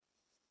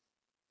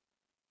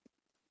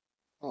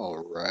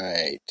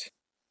Alright,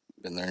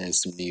 been learning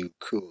some new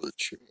cool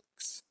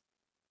tricks.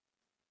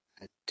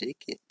 I dig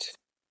it.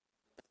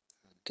 I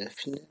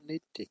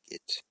definitely dig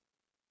it.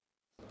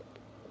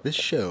 This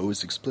show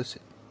is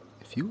explicit.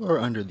 If you are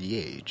under the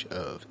age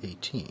of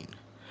 18,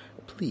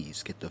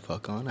 please get the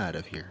fuck on out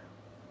of here.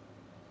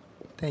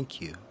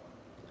 Thank you.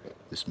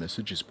 This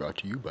message is brought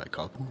to you by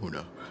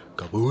Kabuna.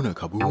 Kabuna,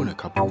 Kabuna,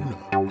 Kabuna.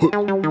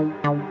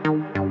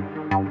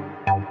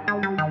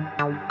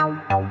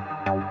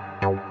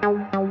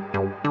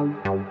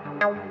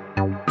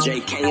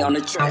 JK on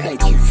the track.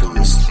 Thank you for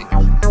listening.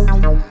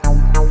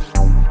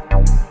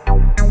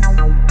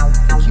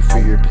 Thank you for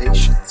your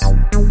patience.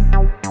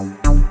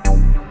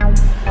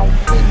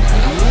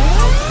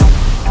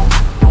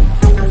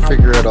 And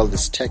figure out all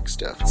this tech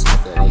stuff. It's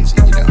not that easy,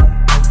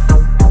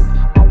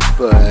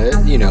 But,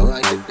 I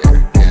get there.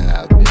 And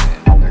I've been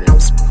learning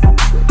some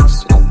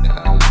tricks. And,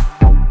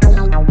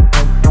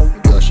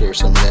 maybe I'll share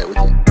some of that with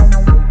you.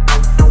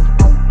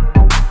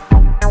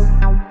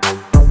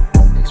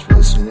 Thanks for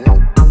listening in.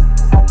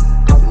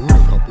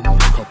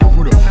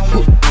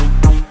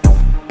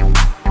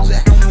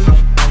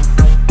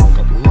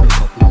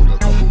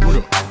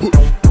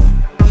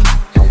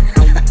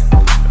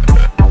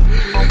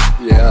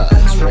 Yeah,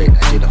 that's right. I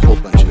did a whole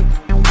bunch of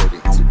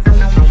recordings of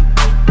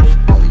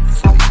really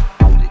funny,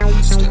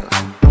 ridiculous stuff.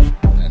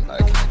 And I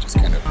just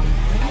kind of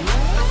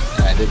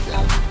added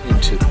them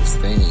into this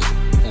thingy.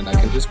 And I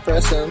can just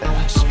press them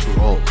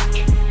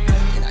astrology.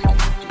 And I can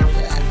do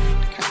that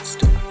kind of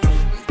stuff.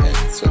 And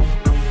so,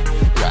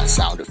 I got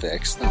sound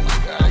effects. Oh my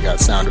god, I got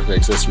sound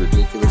effects. That's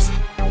ridiculous.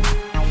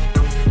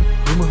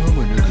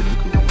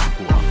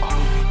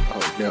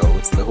 Oh no,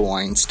 it's the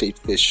Hawaiian state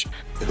fish.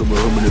 The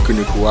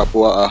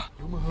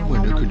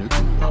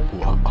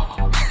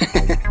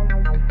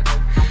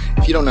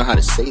If you don't know how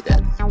to say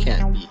that, you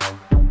can't be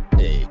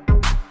a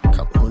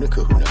kapahuna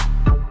kahuna.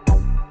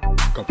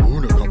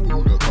 Kapahuna,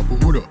 kapahuna,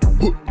 kapahuna.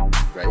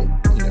 Right?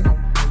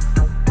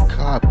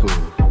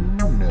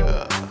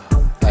 Kapahuna.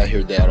 I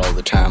hear that all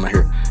the time. I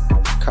hear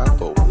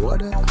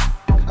kapawada,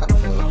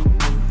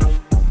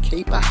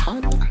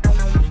 kapahana.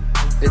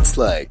 It's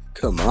like,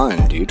 come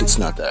on, dude. It's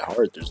not that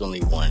hard. There's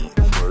only one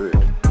word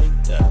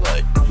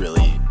that,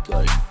 really,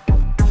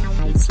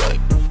 it's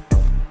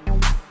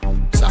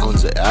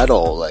sounds at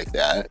all like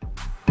that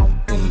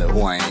in the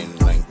Hawaiian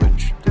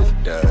language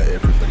that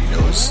everybody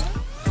knows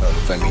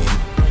of.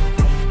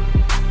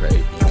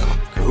 Right?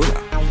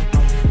 Kahuna.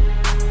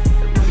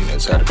 Everybody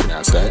knows how to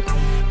pronounce that.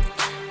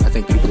 I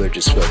think people are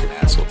just fucking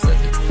assholes. I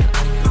think.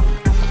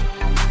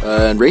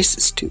 And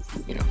racist too.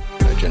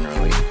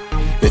 Generally.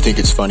 They think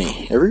it's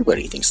funny.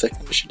 Everybody thinks that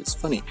kind of shit is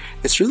funny.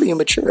 It's really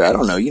immature. I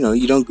don't know.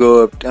 You don't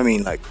go up.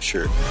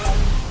 Sure.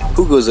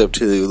 Who goes up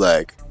to the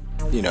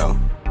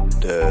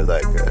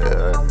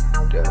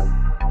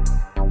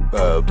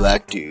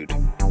black dude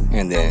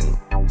and then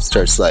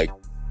starts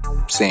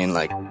saying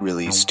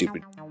really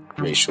stupid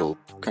racial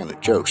kind of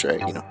jokes, right?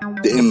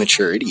 The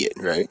immature idiot,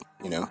 right?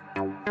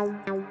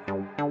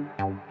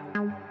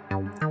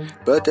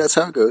 But that's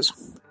how it goes.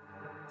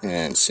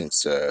 And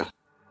since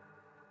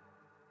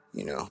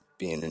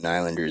being an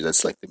islander,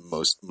 that's the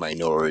most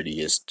minority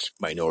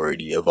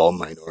of all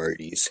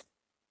minorities.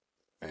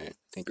 Right? I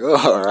think,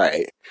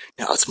 alright,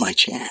 now it's my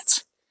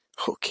chance.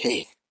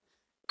 Okay,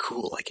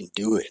 cool, I can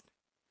do it.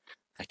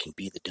 I can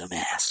be the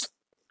dumbass.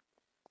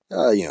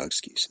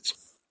 Excuses.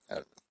 I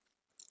don't know.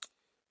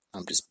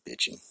 I'm just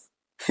bitching.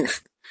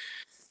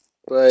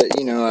 But,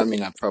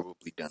 I've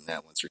probably done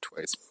that once or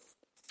twice.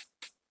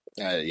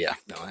 I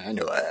know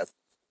I have.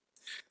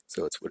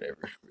 So it's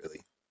whatever,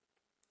 really.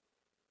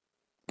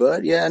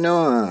 But yeah,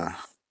 no,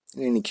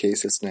 in any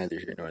case, it's neither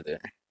here nor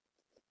there.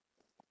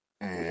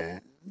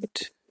 And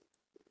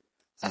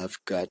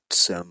I've got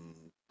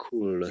some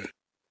cool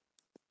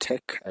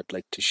tech I'd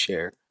like to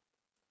share.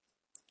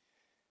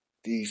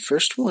 The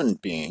first one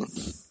being,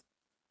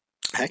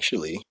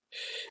 actually,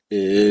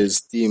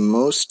 is the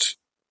most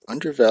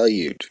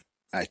undervalued,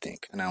 I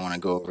think, and I want to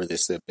go over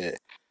this a bit.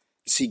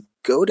 You see,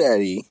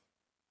 GoDaddy,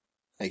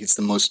 it's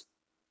the most,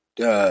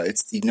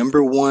 it's the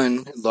number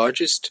one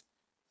largest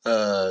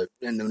and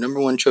the number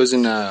one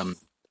chosen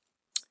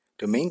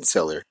domain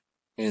seller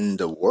in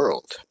the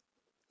world.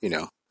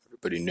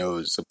 Everybody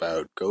knows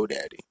about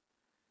GoDaddy.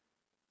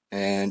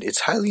 And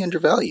it's highly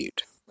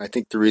undervalued. I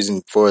think the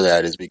reason for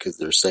that is because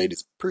their site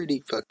is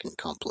pretty fucking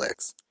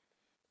complex.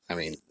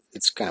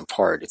 It's kind of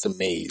hard. It's a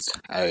maze.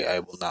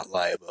 I will not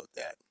lie about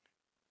that.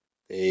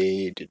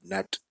 They did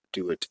not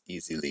do it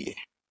easily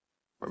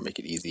or make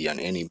it easy on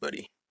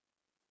anybody.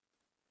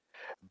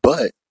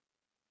 But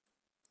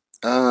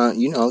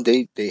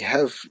they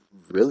have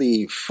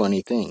really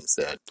funny things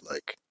that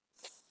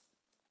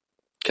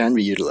can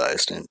be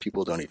utilized and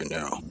people don't even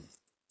know.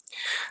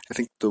 I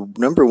think the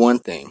number one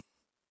thing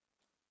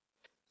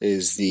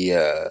is the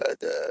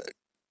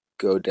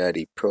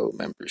GoDaddy Pro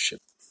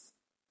membership.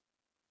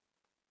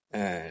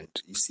 And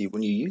you see,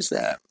 when you use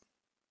that,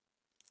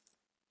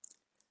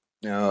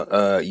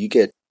 now you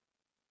get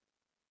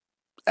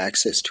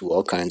access to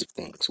all kinds of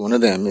things. One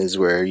of them is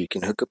where you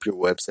can hook up your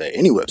website,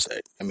 any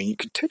website. I mean, you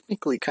could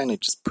technically kind of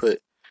just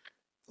put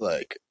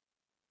like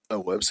a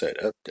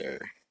website up there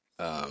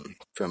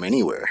from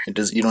anywhere. It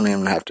does. You don't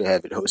even have to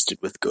have it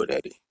hosted with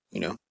GoDaddy,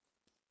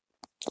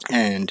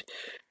 and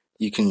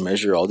you can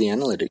measure all the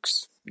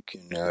analytics. You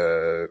can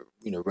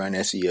run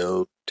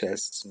SEO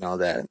tests and all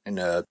that, and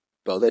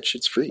all that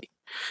shit's free.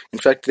 In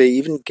fact, they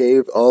even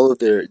gave all of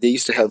their. They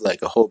used to have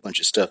like a whole bunch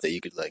of stuff that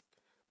you could like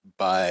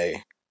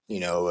buy,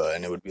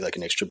 and it would be like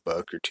an extra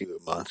buck or two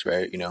a month,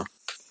 right?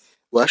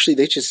 Well, actually,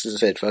 they just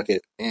said fuck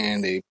it,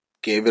 and they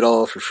gave it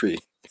all for free.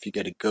 If you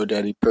get a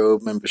GoDaddy Pro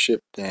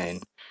membership,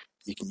 then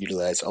you can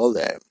utilize all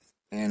that.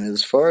 And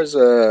as far as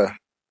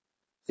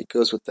it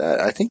goes with that,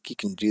 I think you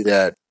can do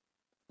that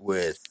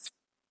with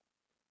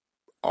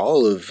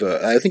all of.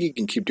 I think you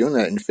can keep doing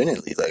that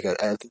infinitely. Like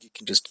I think you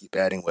can just keep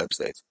adding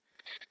websites.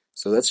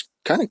 So that's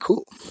kind of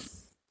cool.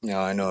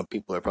 Now I know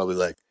people are probably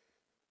like,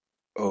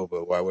 "Oh,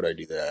 but why would I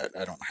do that?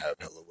 I don't have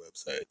hella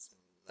websites."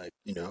 Like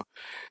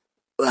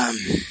um,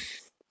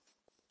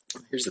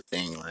 here's the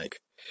thing. Like,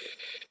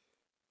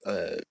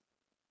 uh,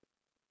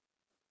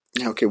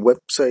 okay,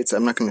 websites.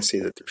 I'm not going to say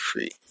that they're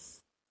free,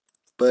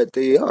 but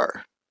they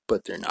are.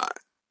 But they're not.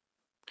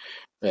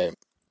 Right?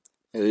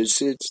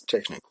 It's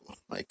technical.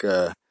 Like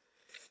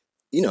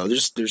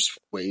there's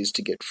ways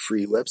to get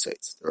free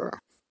websites. There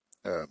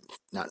are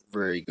not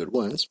very good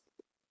ones,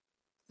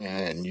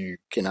 and you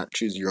cannot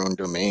choose your own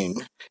domain.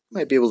 You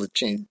might be able to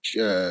change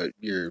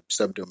your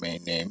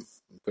subdomain name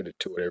and put it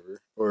to whatever,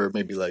 or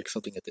maybe like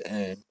something at the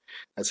end.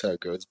 That's how it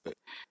goes. But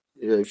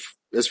if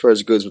as far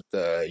as it goes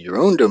with your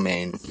own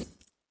domain,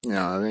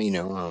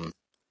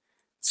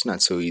 it's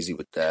not so easy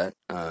with that.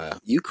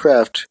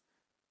 Ucraft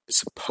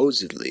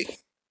supposedly.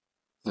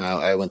 Now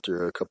I went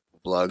through a couple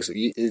of blogs.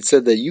 It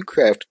said that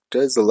Ucraft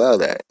does allow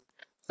that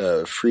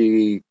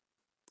free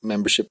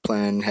membership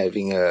plan,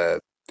 having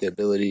the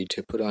ability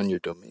to put on your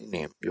domain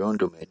name, your own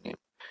domain name.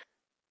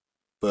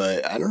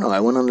 But I don't know. I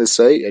went on this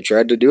site. I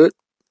tried to do it.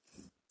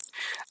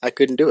 I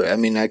couldn't do it. I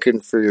mean, I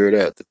couldn't figure it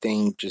out. The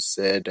thing just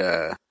said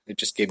it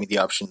just gave me the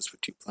options for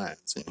two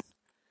plans, and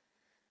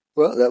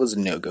well, that was a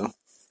no go.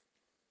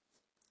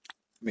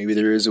 Maybe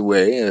there is a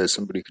way.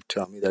 Somebody could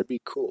tell me. That'd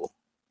be cool.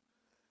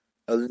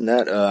 Other than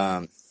that,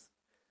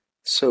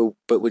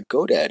 but with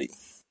GoDaddy,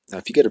 now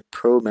if you get a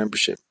pro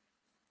membership,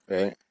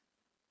 right,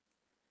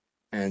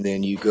 and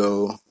then you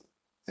go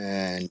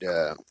and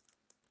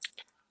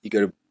you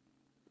go to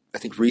I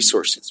think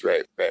resources,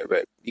 right.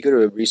 You go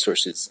to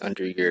resources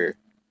under your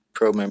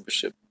pro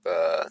membership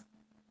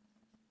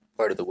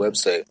part of the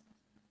website.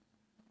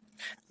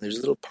 There's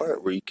a little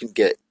part where you can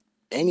get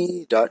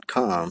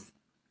any.com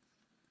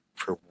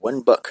for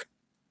 $1.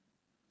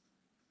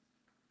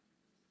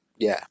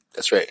 Yeah,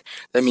 that's right.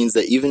 That means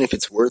that even if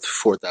it's worth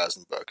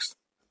 $4,000,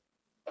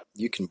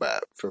 you can buy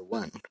it for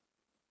one.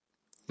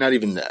 Not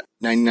even that.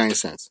 99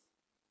 cents.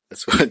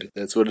 That's what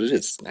it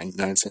is.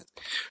 99 cents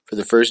for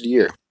the first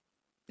year.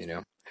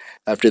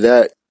 After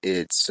that,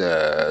 it's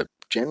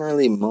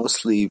generally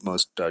most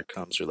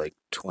 .coms are like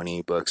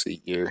 $20 a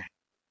year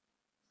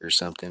or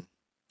something,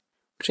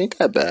 which ain't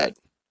that bad.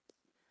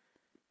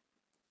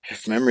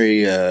 If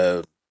memory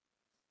is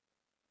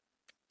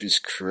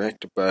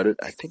correct about it,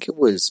 I think it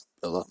was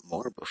a lot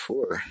more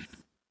before.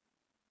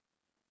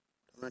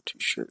 I'm not too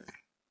sure.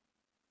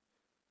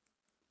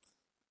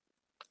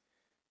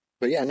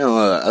 But yeah, no,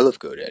 I love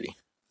GoDaddy.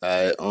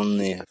 I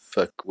only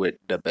fuck with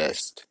the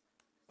best.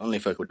 Only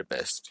fuck with the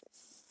best.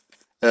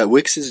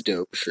 Wix is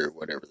dope, sure,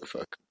 whatever the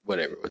fuck,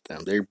 whatever with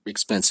them. They're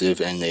expensive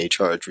and they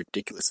charge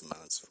ridiculous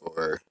amounts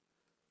for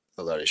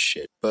a lot of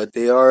shit, but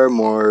they are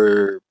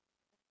more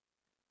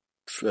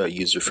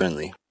user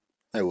friendly.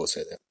 I will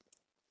say that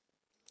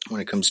when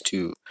it comes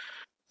to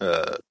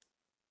uh,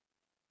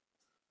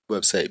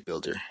 website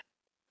builder.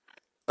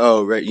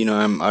 Oh, right,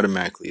 I'm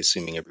automatically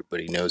assuming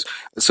everybody knows.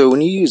 So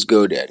when you use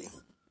GoDaddy,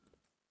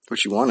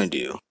 what you want to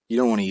do, you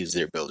don't want to use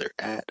their builder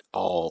at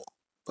all.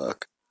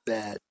 Fuck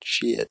that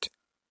shit.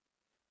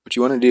 What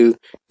you want to do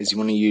is you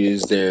want to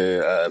use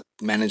their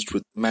managed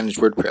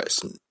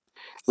WordPress. And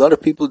a lot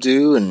of people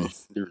do, and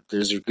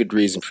there's a good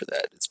reason for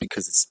that. It's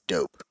because it's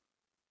dope.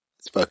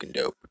 It's fucking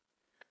dope.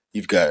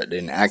 You've got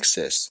an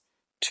access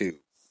to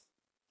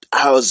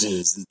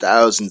thousands and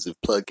thousands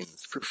of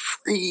plugins for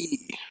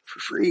free,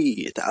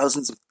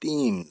 thousands of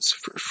themes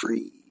for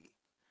free.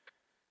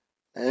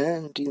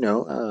 And,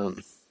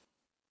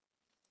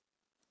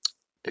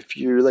 if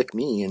you're like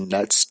me and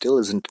that still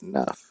isn't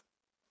enough,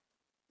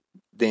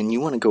 then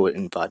you want to go with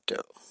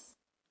Envato.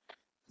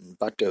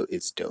 Envato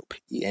is dope.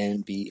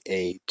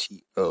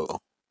 Envato.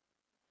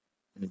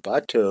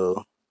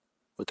 Envato,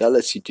 what that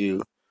lets you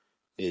do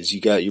is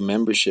you got your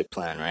membership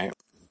plan, right?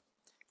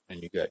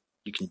 And you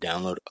can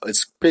download.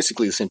 It's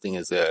basically the same thing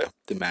as the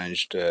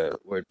managed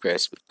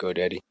WordPress with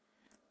GoDaddy.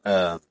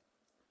 Uh,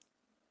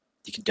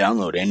 you can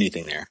download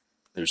anything there.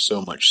 There's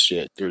so much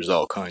shit. There's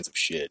all kinds of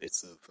shit.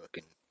 It's a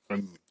fucking.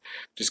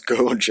 Just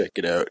go and check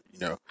it out.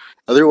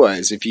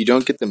 Otherwise, if you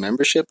don't get the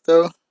membership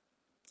though,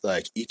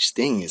 like each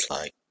thing is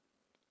like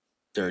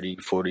 30,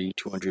 40,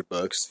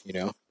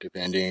 $200,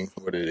 depending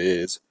what it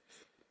is.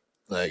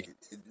 Like,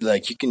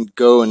 like you can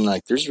go and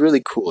like, there's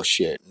really cool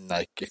shit. And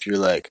like, if you're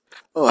like,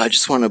 oh, I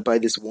just want to buy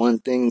this one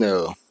thing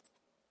though,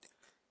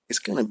 it's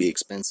gonna be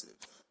expensive.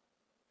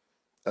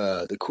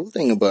 The cool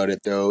thing about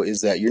it though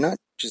is that you're not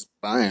just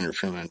buying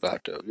from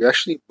Envato. You're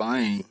actually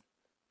buying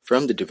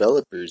from the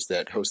developers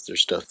that host their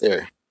stuff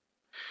there.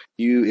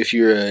 If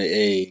you're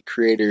a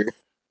creator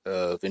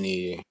of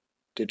any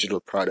digital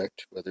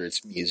product, whether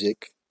it's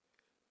music,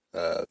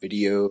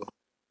 video,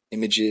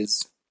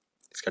 images,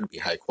 it's got to be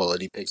high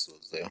quality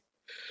pixels though.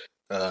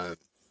 Uh,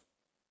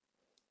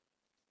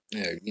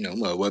 yeah,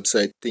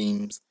 website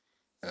themes,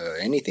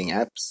 anything,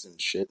 apps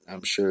and shit.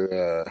 I'm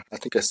sure. I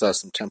think I saw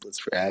some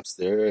templates for apps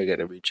there. I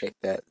gotta recheck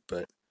that,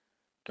 but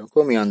don't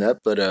quote me on that.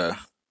 But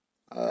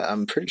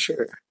I'm pretty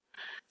sure.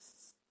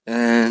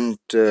 And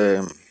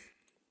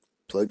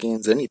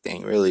plugins,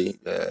 anything really.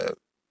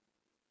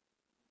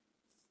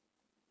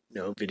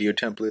 Video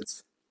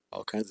templates,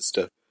 all kinds of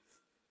stuff.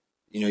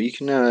 You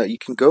can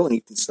go and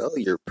you can sell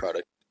your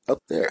product up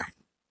there,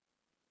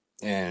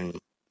 and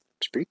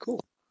it's pretty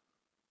cool.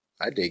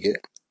 I dig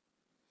it.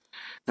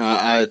 Now,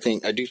 I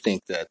do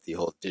think that the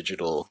whole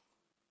digital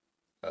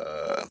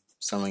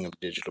selling of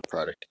a digital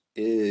product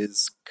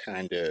is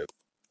kind of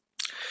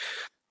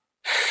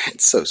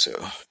it's so.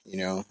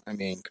 I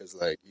mean, because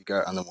like you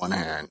got on the one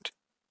hand,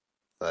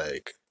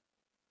 like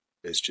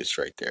it's just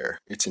right there.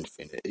 It's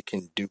infinite. It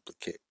can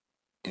duplicate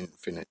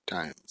infinite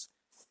times.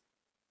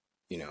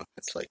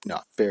 It's like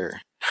not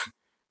fair.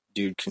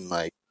 Dude can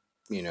like,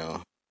 you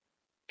know,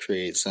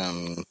 create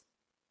some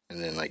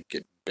and then like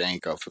get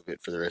bank off of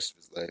it for the rest of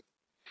his life.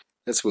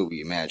 That's what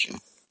we imagine.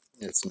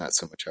 It's not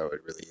so much how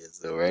it really is,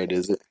 though, right?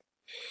 Is it?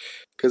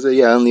 Because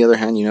yeah, on the other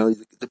hand,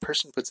 the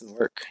person puts in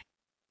work.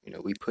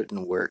 We put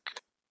in work,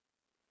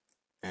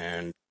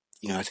 and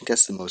I think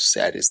that's the most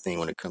saddest thing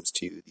when it comes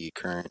to the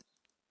current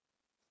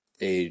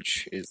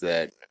age is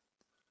that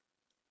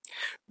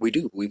we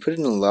do. We put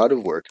in a lot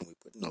of work and we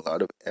put in a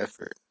lot of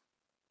effort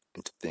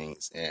into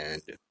things,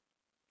 and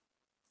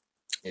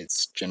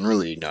it's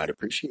generally not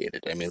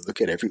appreciated. I mean,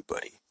 look at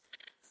everybody.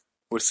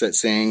 What's that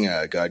saying?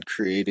 God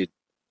created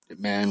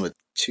man with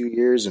two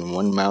ears and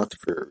one mouth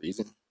for a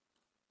reason.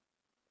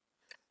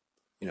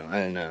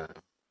 And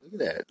look at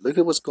that. Look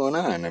at what's going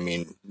on. I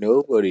mean,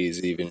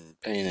 nobody's even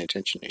paying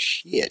attention to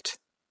shit.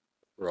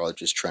 We're all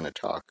just trying to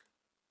talk.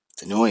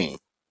 It's annoying.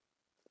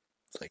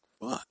 It's like,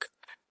 fuck.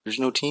 There's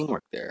no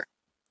teamwork there.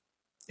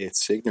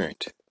 It's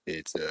ignorant.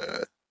 It's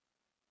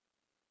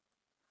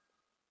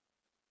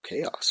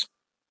chaos.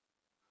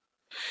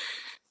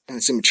 And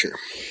it's immature.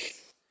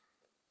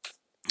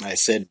 I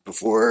said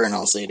before, and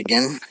I'll say it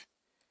again,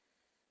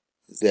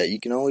 is that you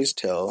can always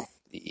tell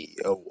the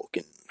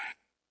awoken.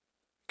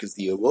 Because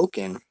the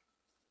awoken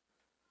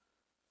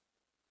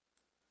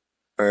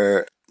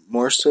are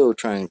more so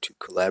trying to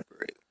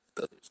collaborate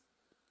with others.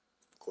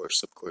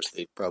 Of course,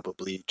 they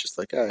probably, just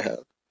like I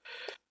have,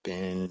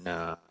 been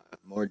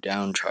more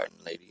downtrodden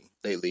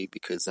lately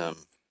because I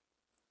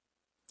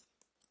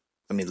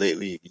mean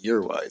lately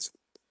year wise,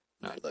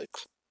 not like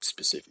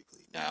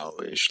specifically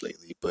now-ish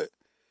lately, but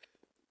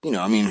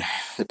I mean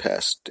the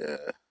past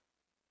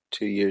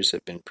 2 years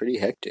have been pretty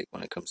hectic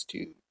when it comes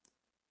to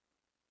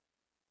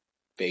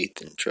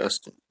faith and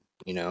trust, and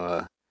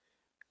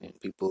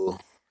and people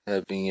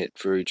having it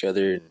for each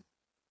other, and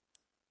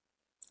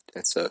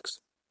that sucks.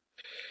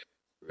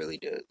 It really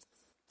does.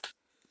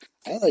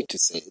 I like to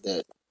say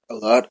that a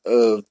lot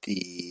of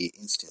the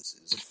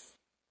instances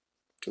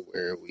to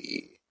where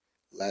we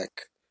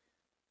lack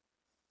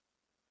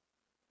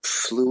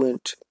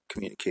fluent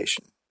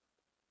communication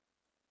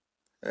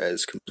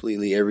has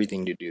completely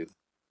everything to do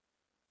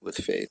with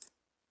faith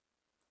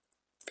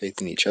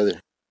in each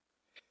other.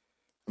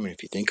 I mean,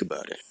 if you think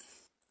about it,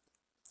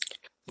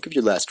 think of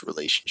your last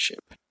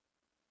relationship.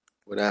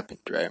 What happened,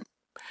 right?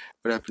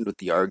 What happened with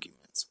the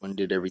arguments? When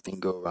did everything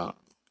go wrong?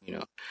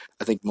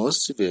 I think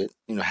most of it,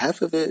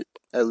 half of it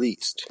at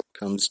least,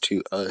 comes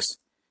to us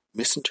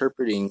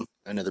misinterpreting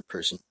another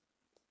person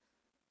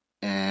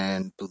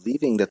and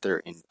believing that their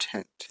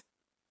intent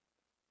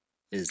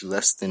is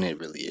less than it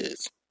really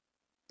is.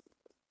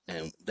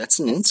 And that's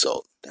an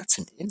insult. That's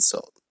an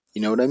insult.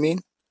 You know what I mean?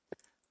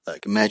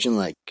 Like, imagine,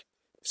 like,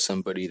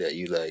 somebody that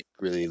you, like,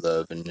 really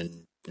love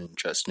and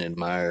trust and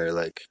admire,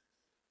 like,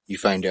 you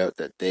find out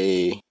that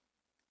they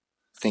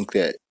think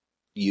that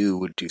you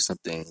would do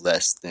something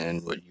less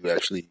than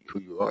who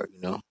you are.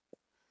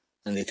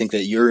 And they think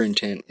that your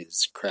intent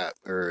is crap,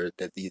 or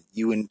that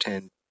you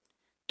intend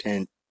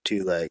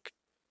to, like,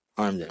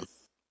 harm them.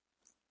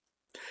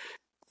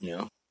 You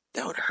know?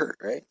 That would hurt,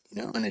 right?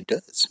 And it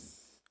does.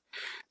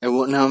 And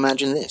well, now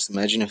imagine this.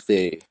 Imagine if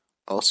they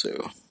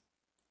also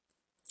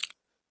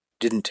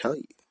didn't tell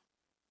you.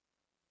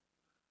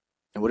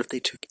 And what if they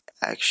took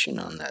action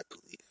on that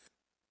belief?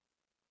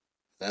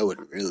 That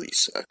would really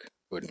suck,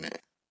 wouldn't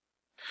it?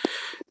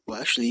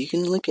 Well, actually, you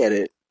can look at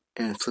it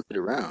and flip it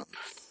around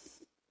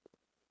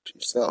to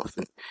yourself,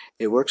 and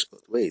it works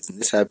both ways. And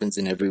this happens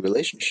in every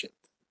relationship.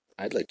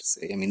 I'd like to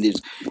say. I mean,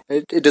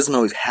 it doesn't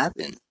always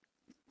happen,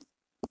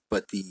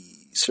 but the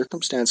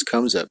circumstance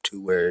comes up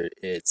to where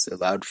it's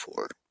allowed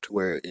for, to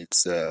where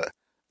it's a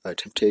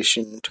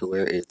temptation, to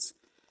where it's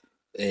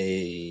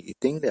a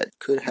thing that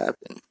could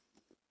happen,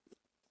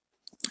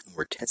 and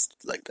we're tested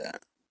like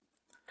that.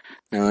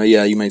 Now,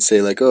 yeah, you might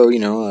say like, oh, you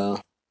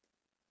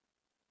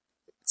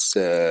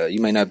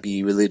might not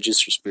be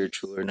religious or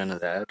spiritual or none of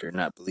that, or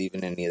not believe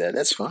in any of that.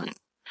 That's fine.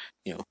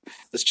 You know,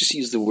 let's just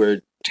use the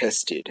word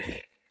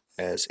tested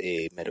as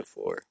a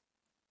metaphor.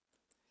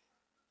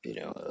 You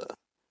know,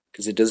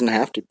 because it doesn't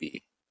have to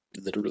be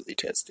literally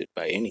tested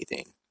by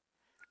anything,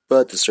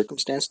 but the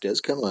circumstance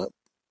does come up.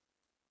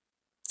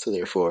 So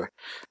therefore,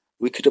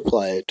 we could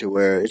apply it to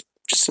where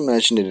just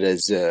imagine it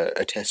as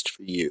a test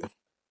for you,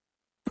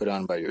 put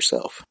on by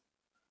yourself.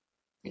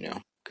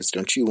 Because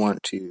don't you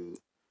want to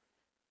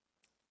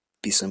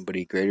be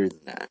somebody greater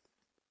than that?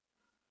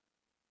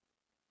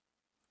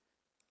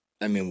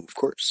 I mean, of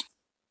course,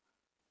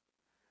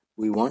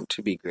 we want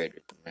to be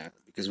greater than that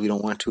because we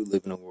don't want to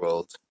live in a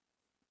world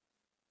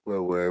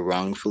where we're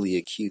wrongfully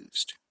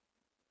accused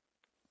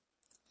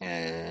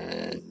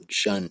and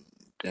shunned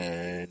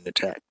and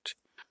attacked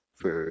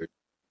for,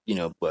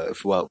 but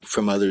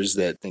from others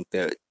that think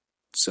that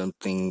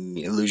something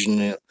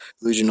illusional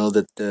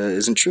that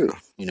isn't true.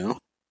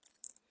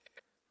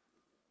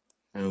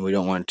 And we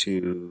don't want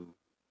to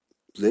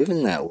live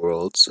in that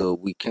world, so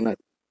we cannot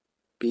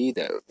be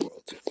that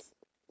world.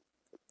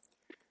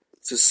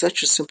 It's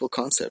such a simple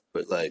concept,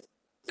 but like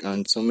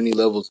on so many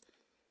levels,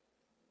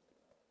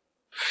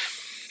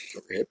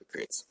 we're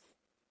hypocrites.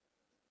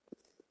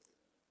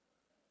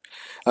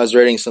 I was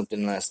writing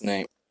something last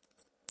night.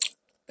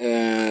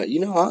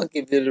 I'll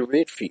give it a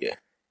read for you.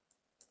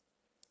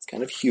 It's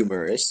kind of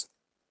humorous.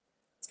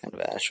 It's kind of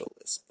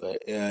ashewless,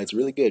 but it's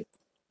really good.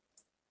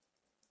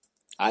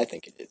 I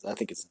think it is. I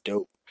think it's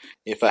dope.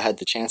 If I had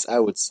the chance, I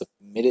would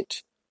submit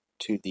it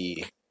to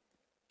the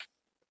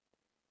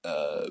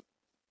uh,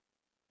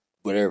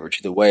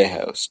 to the White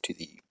House, to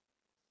the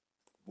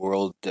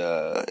world,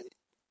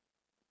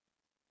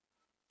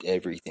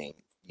 everything,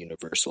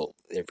 universal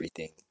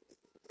everything.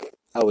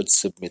 I would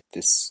submit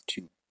this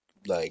to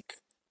like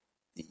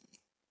the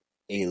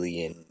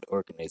alien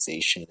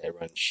organization that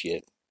runs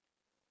shit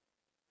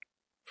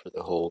for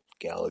the whole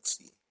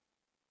galaxy.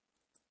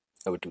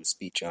 I would do a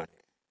speech on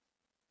it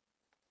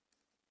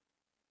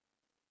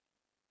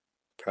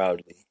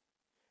proudly,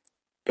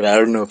 but I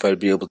don't know if I'd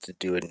be able to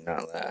do it and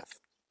not laugh.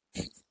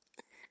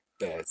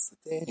 That's the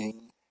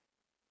thing,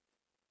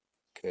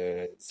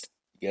 cause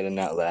you gotta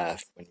not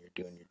laugh when you're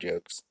doing your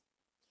jokes.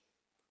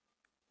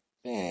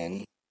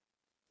 Man,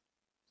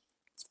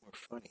 it's more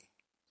funny.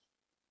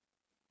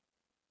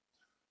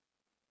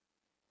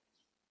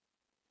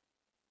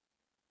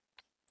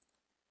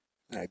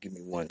 Give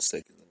me 1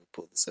 second. Let me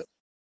pull this up.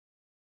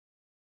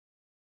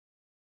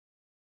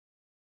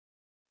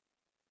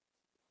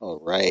 All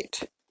right,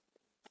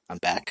 I'm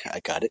back. I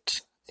got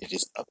it. It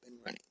is up and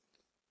running.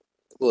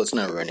 Well, it's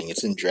not running.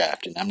 It's in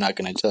draft, and I'm not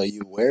gonna tell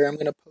you where I'm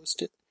gonna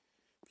post it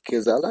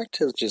because I like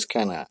to just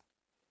kind of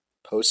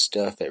post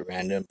stuff at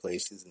random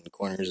places in the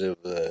corners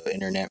of the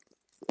internet.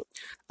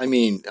 I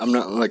mean, I'm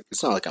not like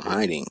it's not like I'm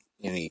hiding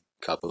any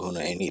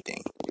Kapahuna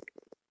anything.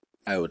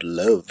 I would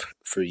love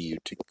for you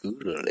to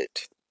Google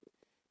it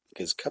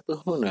because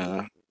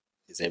Kapahuna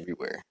is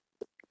everywhere.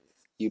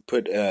 You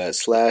put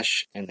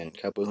slash and then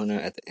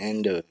Kapahuna at the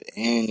end of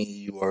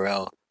any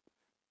URL,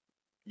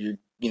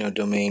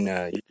 domain,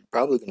 you're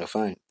probably gonna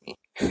find me.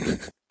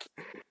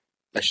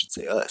 I should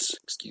say us.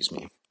 Excuse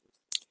me.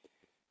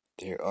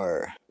 There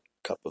are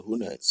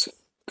kahunas,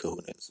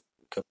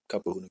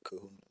 kapahuna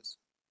kahunas.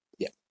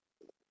 Yeah,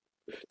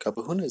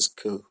 kapahunas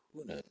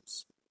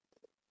kahunas.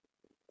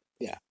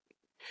 Yeah.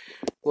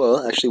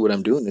 Well, actually, what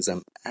I'm doing is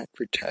I'm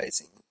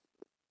advertising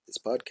this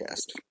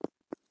podcast.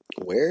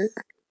 Where?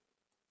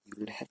 You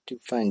would have to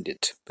find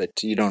it,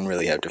 but you don't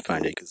really have to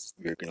find it because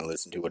you're gonna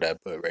listen to what I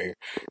put right here.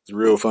 It's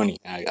real funny.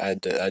 I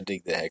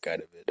dig the heck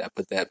out of it. I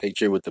put that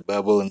picture with the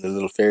bubble and the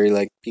little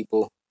fairy-like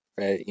people,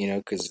 right?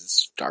 Because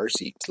it's star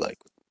seeds. Like,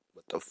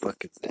 what the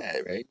fuck is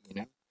that, right?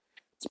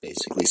 It's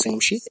basically same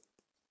shit.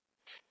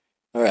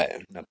 All right,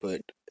 and I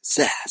put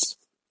SAS,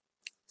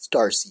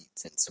 star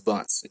seeds, and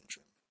savant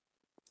syndrome.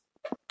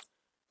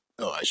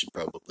 Oh, I should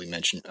probably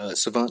mention,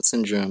 savant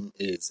syndrome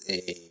is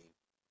a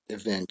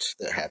event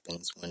that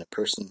happens when a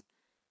person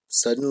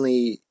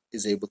suddenly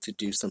is able to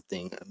do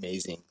something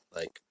amazing,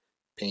 like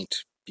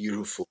paint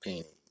beautiful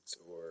paintings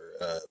or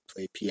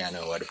play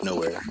piano out of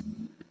nowhere.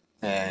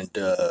 And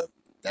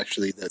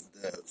actually, the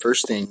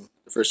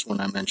first one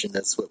I mentioned,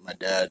 that's what my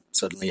dad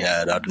suddenly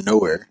had out of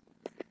nowhere.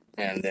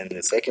 And then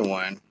the second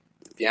one,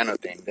 the piano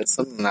thing, that's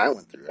something I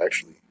went through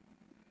actually.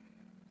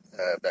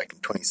 Back in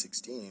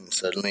 2016,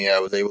 suddenly I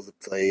was able to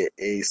play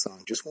a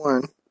song, just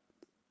one,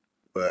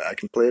 but I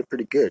can play it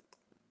pretty good.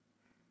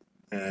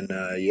 And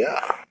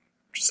yeah,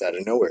 just out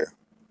of nowhere.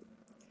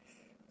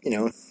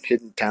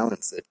 Hidden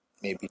talents that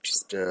maybe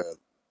just are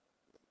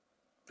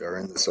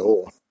in the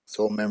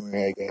soul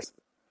memory, I guess,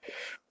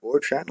 or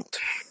channeled.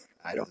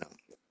 I don't know.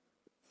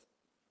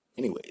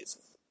 Anyways,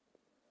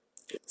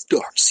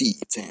 star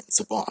seeds and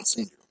savant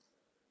syndrome.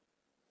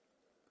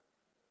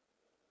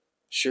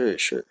 Sure,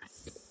 sure.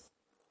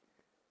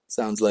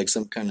 Sounds like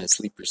some kind of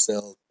sleeper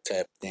cell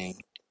type thing.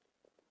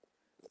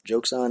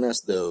 Joke's on us,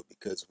 though,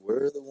 because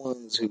we're the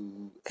ones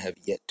who have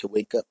yet to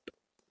wake up.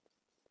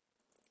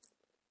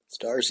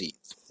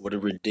 Starseeds. What a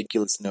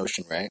ridiculous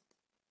notion, right?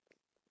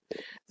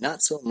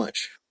 Not so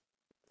much.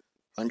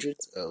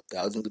 Hundreds of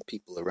thousands of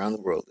people around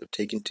the world have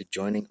taken to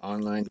joining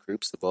online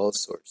groups of all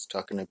sorts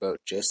talking about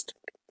just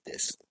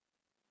this.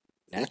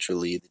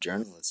 Naturally, the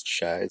journalist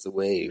shies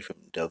away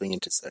from delving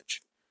into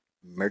such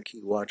murky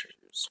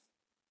waters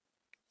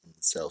in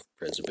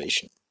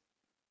self-preservation.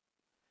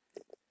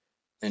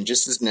 And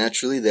just as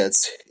naturally,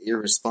 that's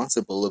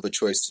irresponsible of a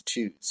choice to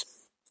choose.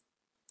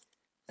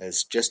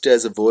 As just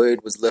as a void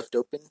was left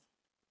open,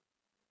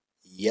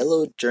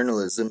 yellow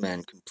journalism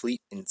and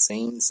complete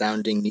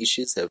insane-sounding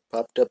niches have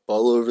popped up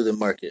all over the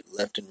market,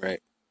 left and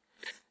right.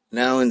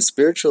 Now, in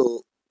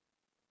spiritual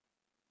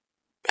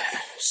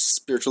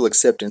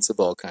acceptance of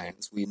all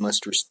kinds, we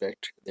must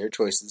respect their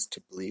choices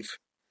to believe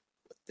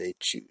what they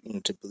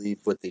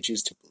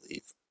choose to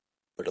believe.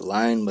 But a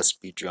line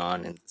must be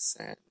drawn in the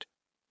sand.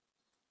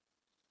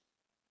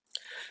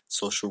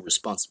 Social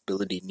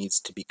responsibility needs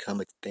to become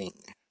a thing.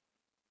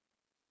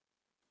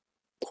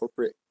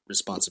 Corporate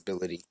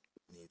responsibility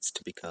needs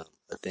to become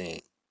a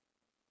thing.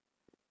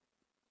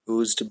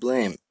 Who's to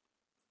blame?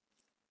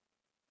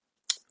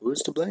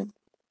 Who's to blame?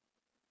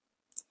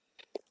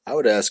 I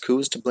would ask who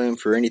is to blame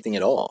for anything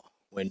at all,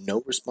 when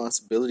no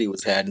responsibility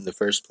was had in the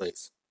first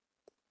place.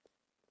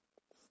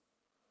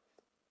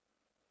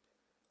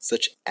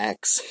 Such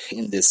acts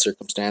in this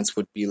circumstance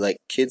would be like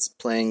kids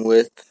playing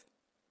with,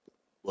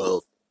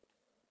 well,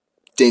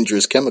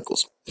 dangerous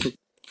chemicals.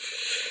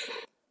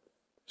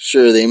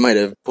 Sure, they might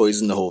have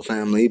poisoned the whole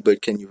family,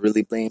 but can you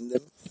really blame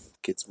them?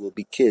 Kids will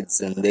be kids,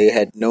 and they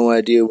had no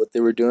idea what they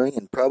were doing,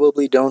 and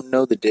probably don't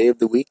know the day of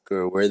the week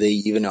or where they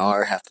even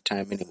are half the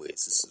time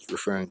anyways. This is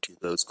referring to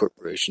those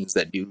corporations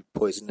that do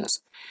poison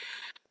us.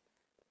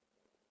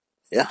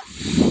 Yeah.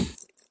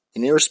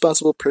 An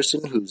irresponsible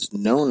person who's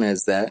known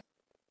as that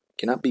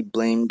cannot be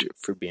blamed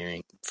for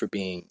being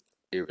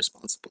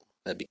irresponsible.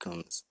 That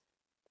becomes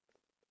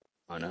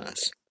on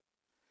us.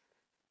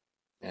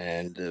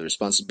 And the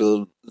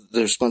responsible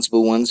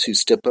ones who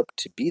step up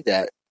to be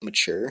that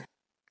mature,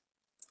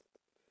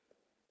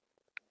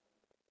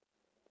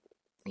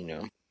 you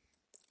know,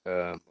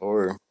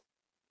 or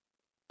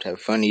have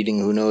fun eating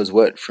who knows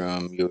what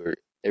from your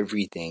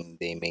everything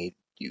they made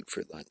you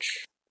for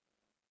lunch.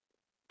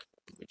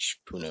 Which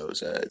who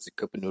knows? Is a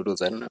cup of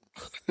noodles? I don't know.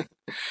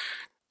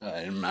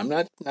 I'm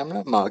not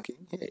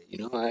mocking. Hey,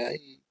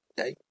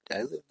 I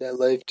live that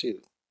life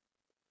too.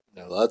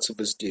 Lots of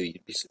us do.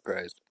 You'd be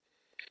surprised.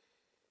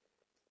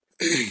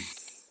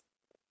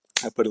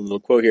 I put a little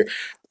quote here.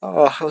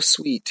 Oh, how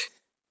sweet.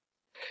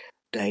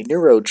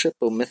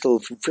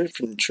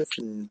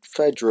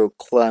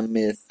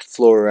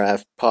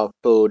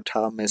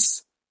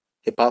 Dineurotripomethyltryptophanidrochloraphopotamus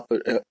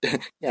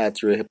yeah, I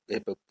threw a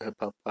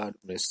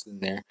hippopotamus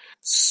in there.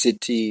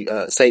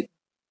 Site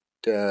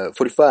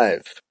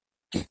 45.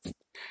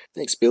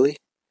 Thanks, Billy.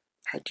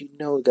 How'd you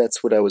know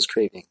that's what I was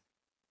craving?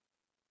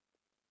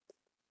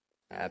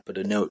 I put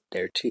a note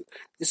there too.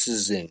 This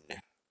is an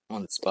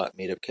on-the-spot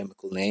made-up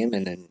chemical name,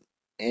 and then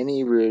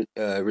any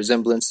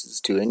resemblances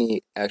to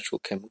any actual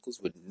chemicals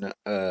would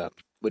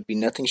be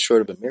nothing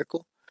short of a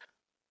miracle,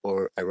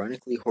 or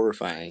ironically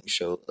horrifying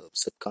show of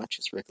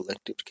subconscious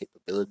recollective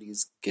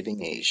capabilities,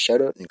 giving a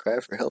shout-out and cry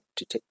for help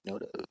to take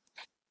note of.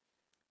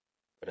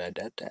 But I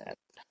doubt that.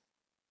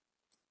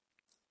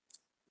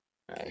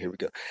 Alright, here we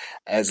go.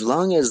 As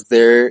long as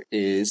there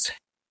is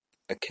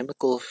a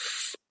chemical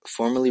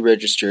formally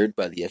registered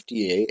by the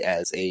FDA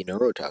as a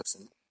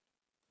neurotoxin,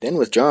 then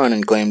withdrawn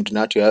and claimed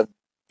not to have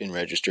been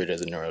registered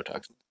as a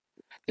neurotoxin,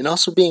 and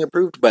also being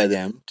approved by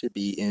them to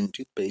be in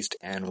toothpaste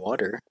and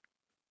water,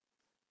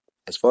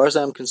 as far as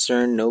I'm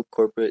concerned, no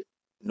corporate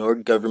nor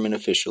government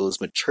official is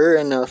mature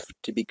enough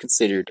to be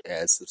considered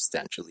as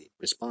substantially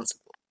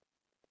responsible.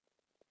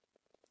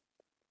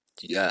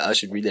 Yeah, I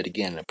should read that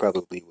again. It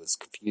probably was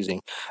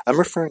confusing. I'm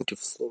referring to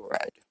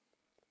fluoride,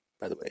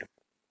 by the way.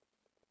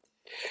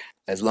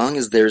 As long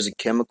as there is a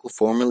chemical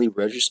formally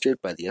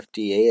registered by the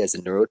FDA as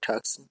a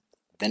neurotoxin,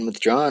 then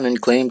withdrawn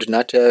and claimed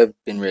not to have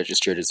been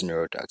registered as a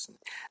neurotoxin,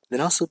 then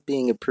also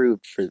being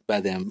approved by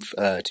them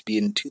to be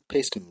in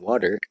toothpaste and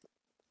water,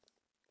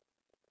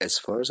 as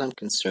far as I'm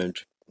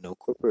concerned, no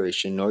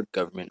corporation nor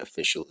government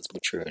official is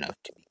mature enough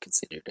to be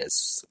considered as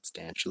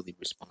substantially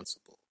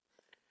responsible.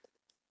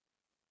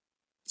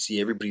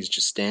 See, everybody's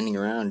just standing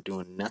around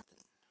doing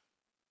nothing.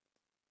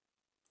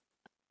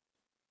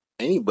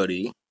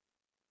 Anybody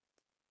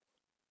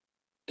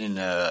in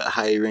a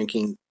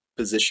high-ranking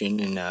position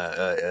in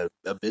a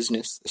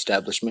business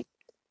establishment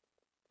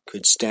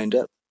could stand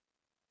up.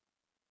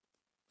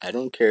 I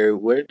don't care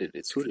what it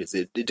is, who it is.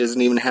 It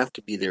doesn't even have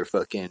to be their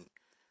fucking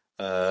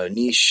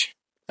niche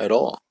at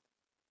all.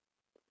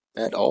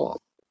 At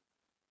all.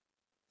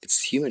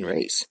 It's the human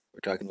race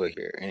we're talking about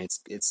here, and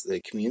it's the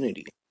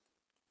community.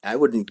 I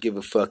wouldn't give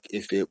a fuck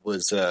if it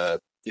was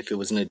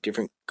in a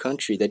different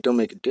country. That don't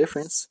make a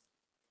difference.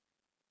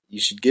 you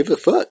should give a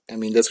fuck. I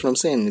mean, that's what I'm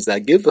saying. Is I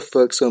give a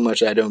fuck so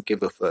much I don't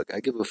give a fuck. I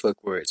give a fuck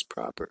where it's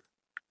proper.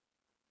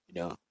 You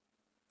know,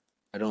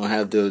 I don't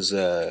have those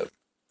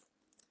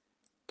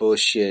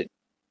bullshit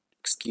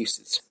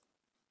excuses.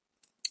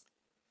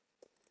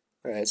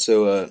 All right,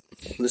 so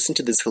listen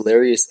to this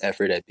hilarious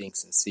effort at being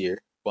sincere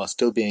while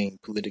still being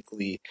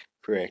politically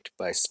correct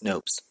by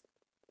Snopes.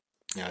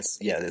 Now, this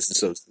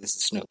is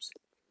Snopes.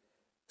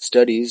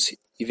 Studies,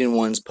 even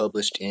ones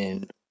published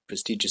in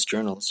prestigious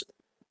journals,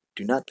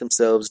 do not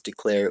themselves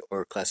declare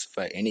or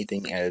classify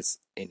anything as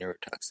a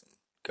neurotoxin.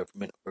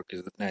 Government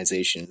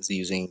organizations,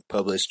 using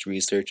published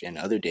research and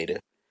other data,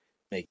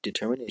 make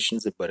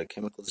determinations about a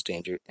chemical's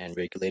danger and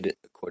regulate it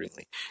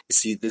accordingly. You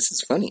see, this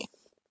is funny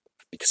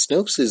because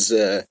Snopes is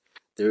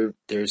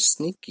they're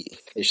sneaky.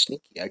 They're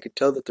sneaky. I could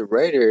tell that the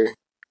writer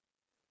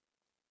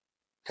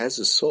has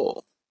a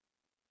soul.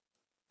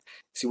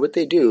 See what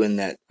they do in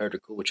that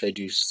article, which I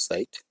do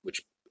cite,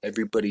 which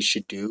everybody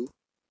should do.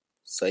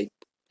 Cite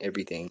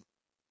everything.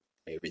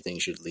 Everything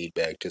should lead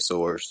back to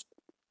source.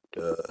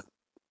 Duh.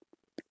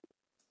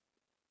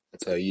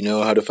 That's how you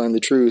know how to find the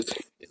truth.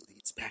 It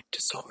leads back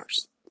to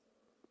source.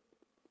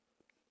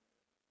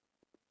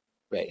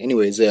 Right.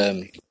 Anyways,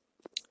 so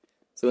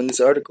in this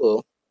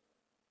article,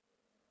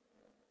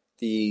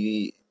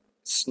 the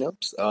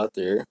Snopes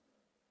author,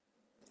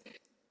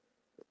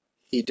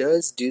 he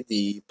does do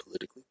the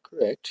politically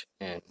correct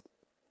and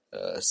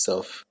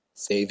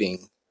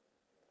self-saving,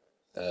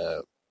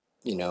 uh,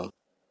 you know,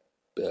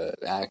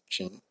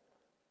 action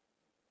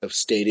of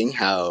stating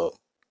how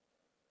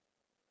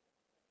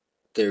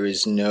there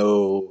is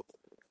no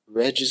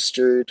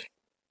registered,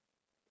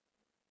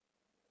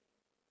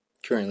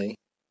 currently,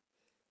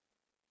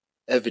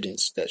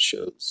 evidence that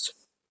shows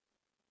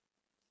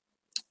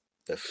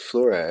that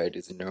fluoride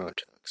is a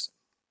neurotoxin.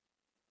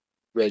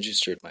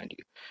 Registered, mind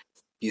you.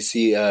 You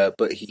see,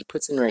 but he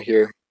puts in right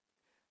here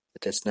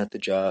that that's not the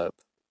job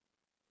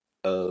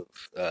of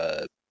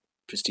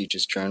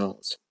prestigious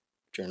journalists,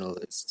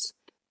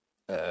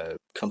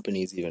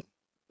 companies even.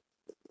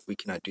 We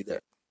cannot do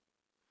that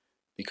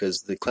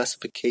because the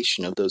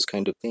classification of those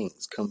kind of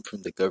things come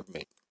from the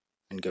government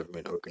and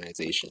government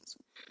organizations.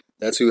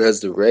 That's who has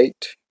the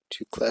right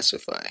to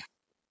classify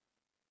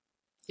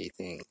a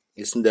thing.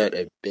 Isn't that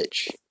a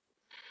bitch?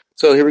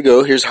 So here we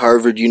go. Here's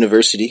Harvard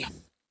University.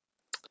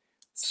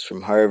 This is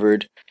from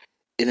Harvard.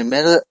 In a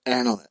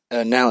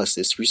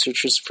meta-analysis,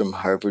 researchers from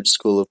Harvard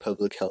School of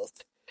Public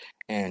Health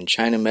and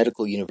China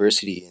Medical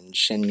University in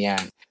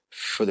Shenyang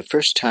for the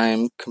first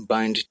time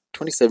combined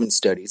 27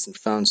 studies and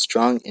found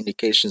strong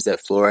indications that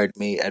fluoride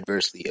may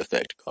adversely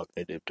affect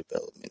cognitive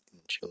development in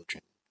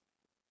children.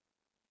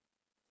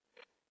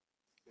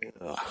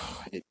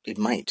 It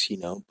might,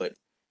 but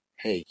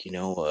hey,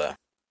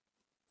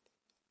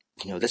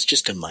 that's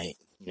just a might.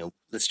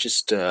 Let's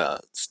just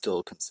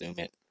still consume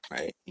it,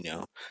 right?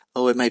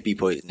 Oh, it might be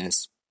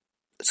poisonous.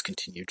 Let's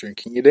continue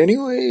drinking it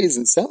anyways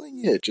and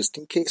selling it just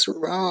in case we're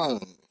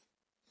wrong.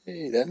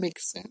 Hey, that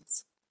makes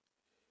sense.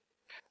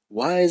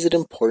 Why is it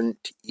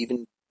important to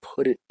even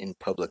put it in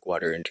public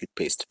water and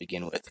toothpaste to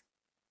begin with?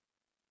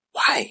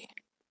 Why?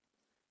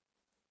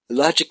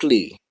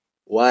 Logically,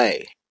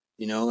 why?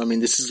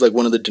 This is like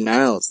one of the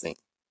denials thing.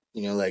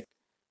 Like,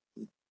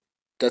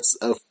 that's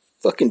a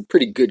fucking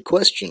pretty good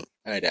question,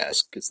 I'd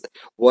ask.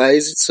 Why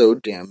is it so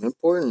damn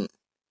important?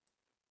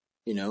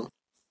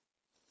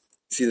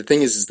 See, the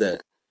thing is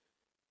that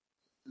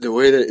the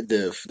way that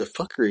the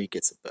fuckery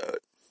gets about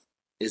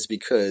is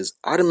because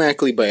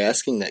automatically by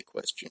asking that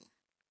question,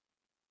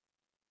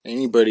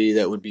 anybody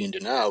that would be in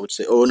denial would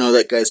say, "Oh no,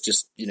 that guy's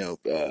just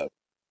a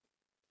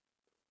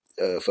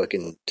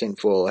fucking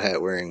tinfoil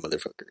hat wearing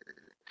motherfucker,"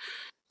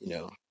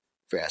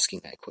 for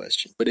asking that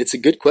question. But it's a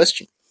good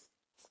question,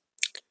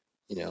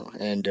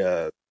 and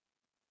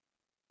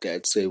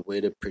that's a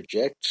way to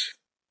project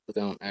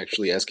without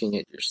actually asking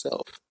it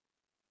yourself,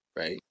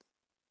 right?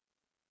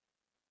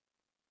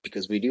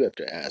 Because we do have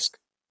to ask,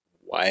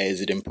 why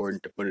is it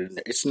important to put it in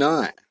there? It's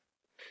not.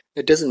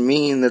 It doesn't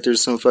mean that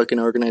there's some fucking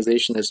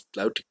organization that's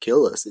out to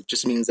kill us. It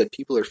just means that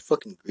people are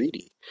fucking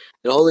greedy.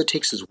 And all it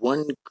takes is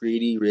one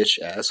greedy, rich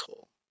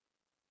asshole.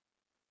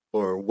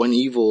 Or one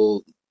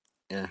evil...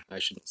 I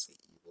shouldn't say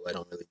evil. I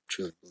don't really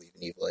truly believe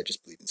in evil. I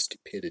just believe in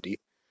stupidity.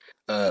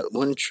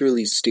 One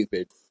truly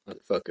stupid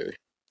motherfucker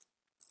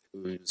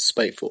who's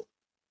spiteful.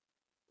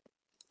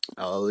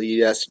 All he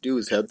has to do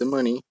is have the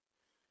money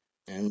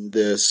and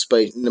the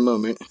spite in the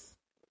moment,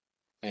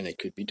 and it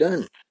could be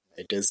done.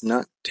 It does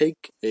not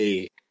take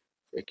a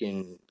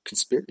freaking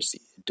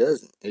conspiracy. It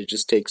doesn't. It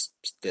just takes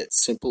that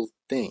simple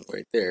thing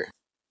right there,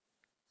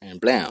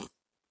 and blam,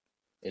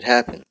 it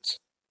happens.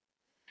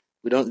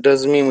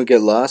 Doesn't mean we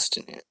get lost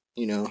in it.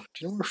 Do you know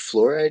where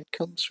fluoride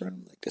comes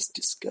from? Like, that's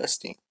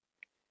disgusting.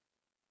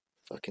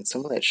 Fucking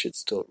some of that shit's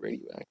still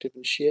radioactive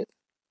and shit.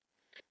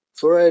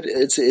 Fluoride,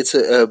 it's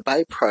a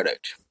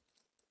byproduct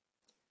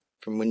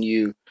from when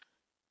you,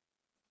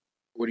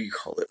 what do you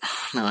call it?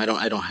 No, I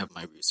don't have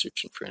my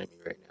research in front of me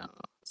right now,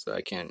 so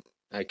I can't.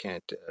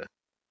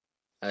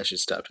 I should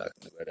stop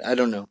talking about it. I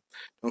don't know.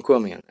 Don't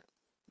quote me on that.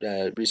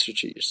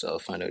 research it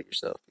yourself, find out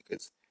yourself,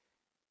 because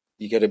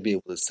you got to be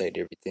able to cite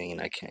everything,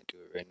 and I can't do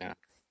it right now.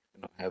 I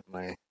don't have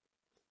my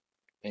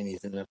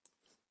anything up.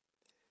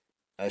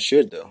 I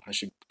should though. I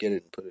should get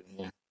it and put it in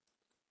here.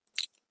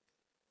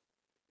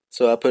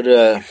 So I put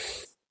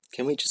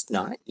can we just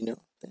not?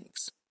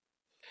 Thanks.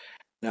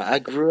 Now I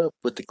grew up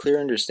with a clear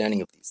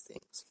understanding of these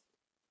things.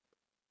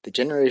 The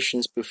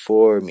generations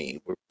before me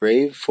were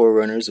brave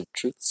forerunners of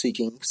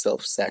truth-seeking,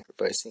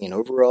 self-sacrificing, and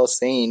overall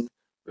sane,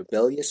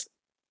 rebellious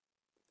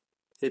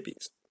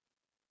hippies.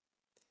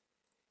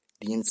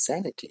 The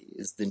insanity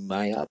is the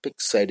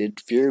myopic-sighted,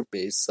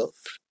 fear-based,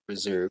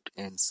 self-reserved,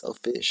 and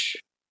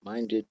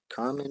selfish-minded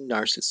common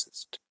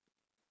narcissist,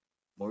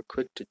 more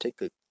quick to take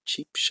a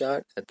cheap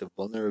shot at the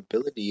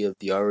vulnerability of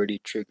the already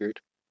triggered,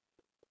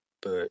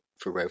 but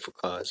for rightful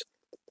cause,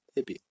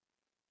 hippie.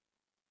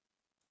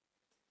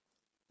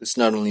 This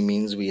not only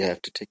means we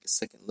have to take a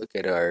second look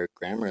at our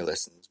grammar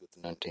lessons with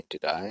an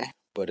untainted eye,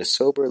 but a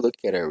sober look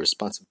at our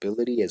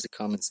responsibility as a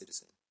common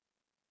citizen.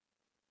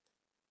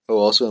 Oh,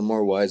 also a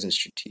more wise and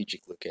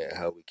strategic look at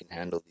how we can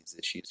handle these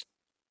issues.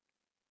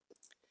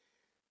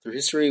 Through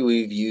history,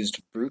 we've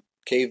used brute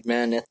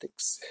caveman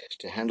ethics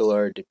to handle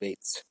our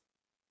debates.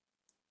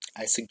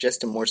 I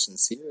suggest a more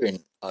sincere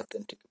and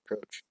authentic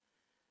approach,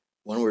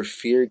 one where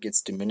fear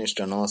gets diminished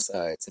on all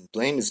sides, and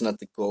blame is not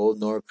the goal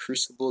nor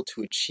crucible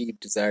to achieve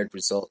desired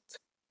result.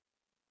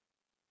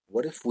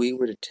 What if we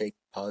were to take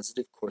a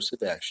positive course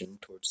of action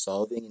towards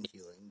solving and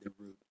healing the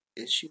root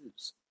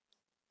issues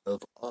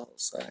of all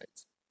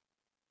sides?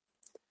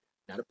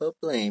 Not about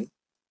blame.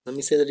 Let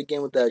me say that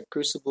again with that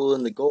crucible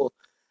and the goal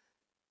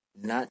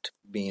not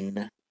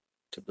being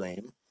to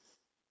blame.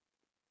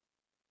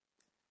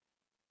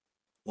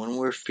 One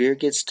where fear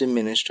gets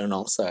diminished on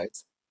all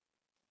sides.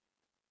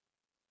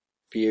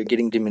 Fear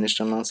getting diminished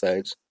on all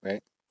sides,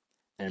 right?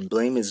 And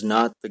blame is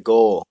not the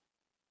goal,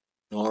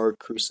 nor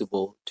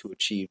crucible to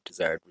achieve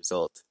desired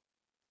result.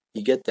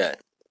 You get that?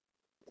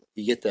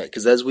 You get that?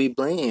 Because as we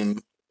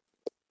blame,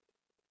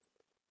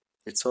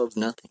 it solves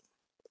nothing.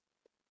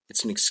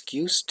 It's an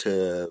excuse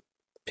to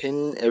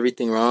pin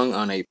everything wrong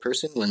on a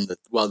person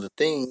while the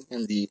thing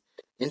and the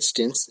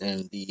instance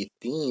and the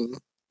theme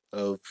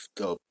of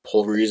the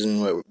whole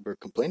reason what we're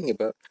complaining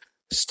about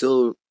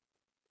still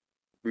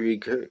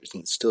recurs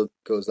and still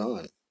goes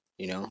on.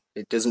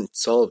 It doesn't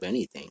solve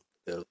anything.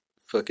 The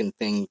fucking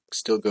thing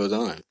still goes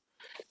on.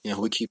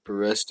 We keep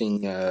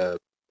arresting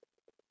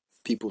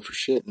people for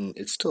shit, and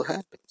it still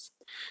happens.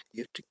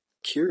 You have to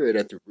cure it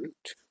at the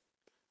root.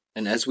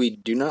 And as we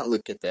do not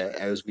look at that,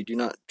 as we do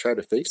not try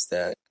to face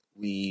that,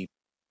 we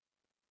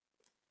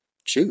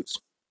choose.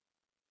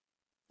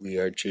 We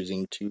are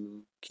choosing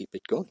to keep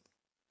it going.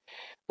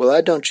 Well,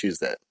 I don't choose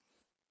that.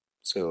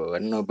 So I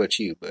don't know about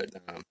you, but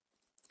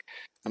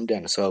I'm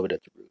down to solve it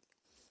at the root.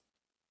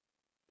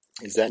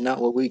 Is that not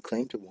what we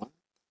claim to want?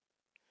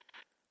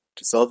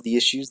 To solve the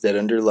issues that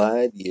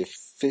underlie the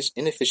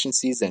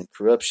inefficiencies and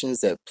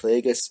corruptions that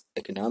plague us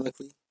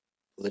economically,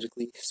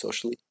 politically,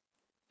 socially,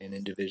 and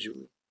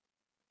individually?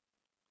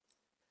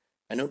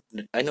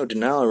 I know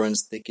denial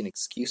runs thick in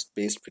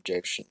excuse-based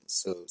projections,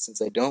 so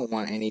since I don't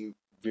want any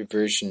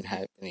reversion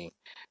happening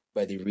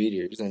by the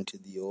readers into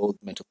the old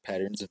mental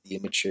patterns of the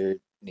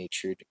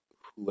immature-natured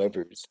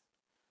whoever's,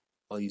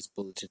 I'll use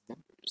bulleted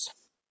numbers.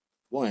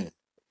 1.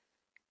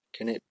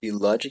 Can it be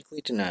logically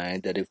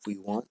denied that if we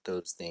want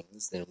those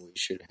things, then we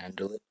should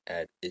handle it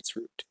at its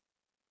root?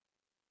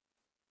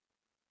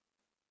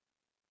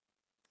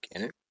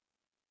 Can it?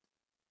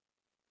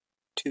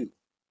 2.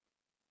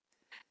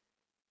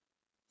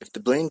 If the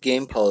blame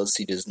game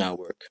policy does not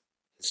work,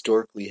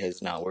 historically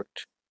has not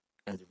worked,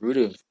 and the root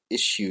of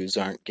issues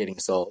aren't getting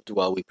solved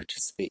while we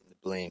participate in the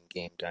blame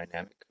game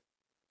dynamic,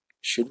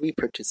 should we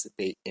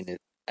participate in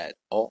it at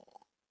all,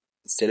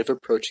 instead of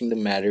approaching the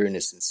matter in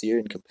a sincere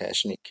and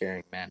compassionate,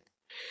 caring manner?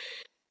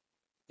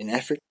 An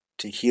effort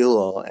to heal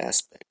all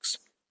aspects,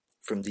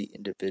 from the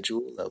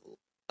individual level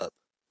up.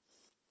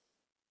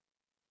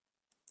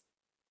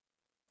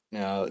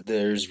 Now,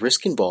 there's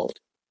risk involved.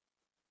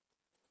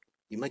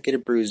 You might get a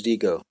bruised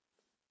ego.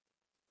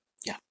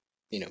 Yeah,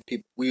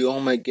 we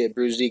all might get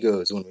bruised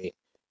egos when we,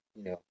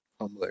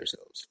 humble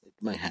ourselves. It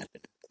might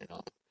happen.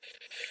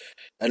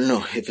 I don't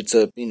know if it's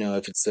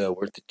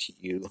worth it to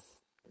you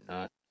or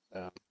not.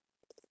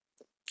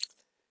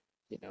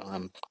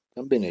 Um,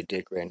 I'm being a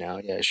dick right now.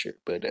 Yeah, sure,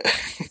 but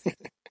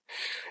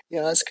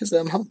that's because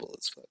I'm humble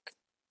as fuck.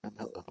 I'm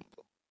hella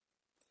humble.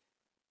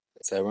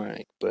 It's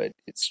ironic, but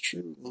it's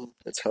true.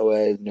 That's how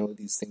I know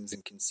these things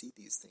and can see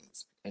these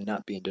things and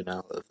not be in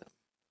denial of them.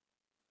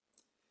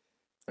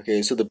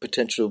 Okay, so the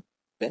potential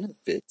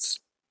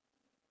benefits: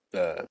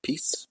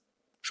 peace,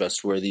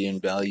 trustworthy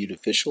and valued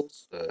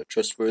officials,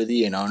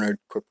 trustworthy and honored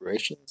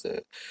corporations,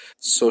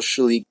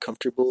 socially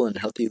comfortable and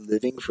healthy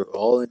living for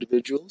all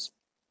individuals,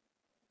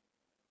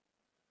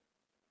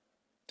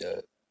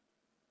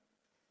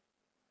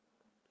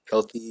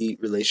 healthy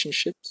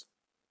relationships.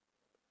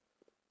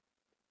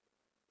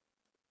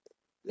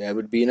 That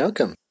would be an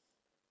outcome.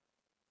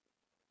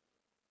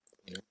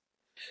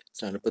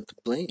 It's not about the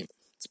blame,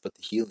 it's about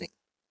the healing.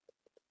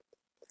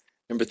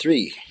 Number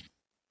 3,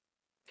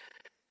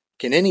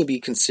 can any be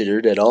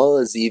considered at all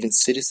as even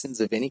citizens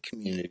of any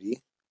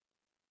community,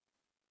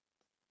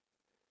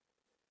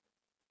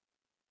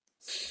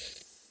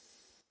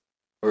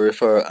 or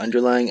if our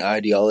underlying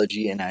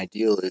ideology and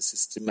ideal is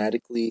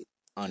systematically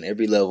on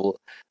every level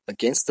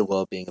against the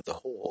well-being of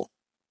the whole,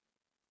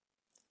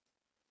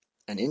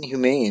 and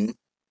inhumane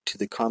to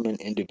the common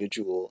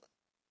individual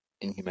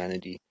in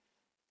humanity,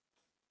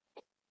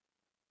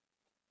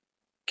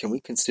 can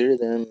we consider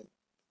them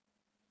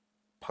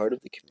part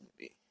of the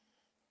community?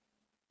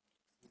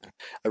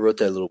 I wrote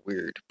that a little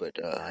weird, but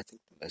I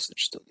think the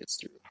message still gets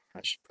through.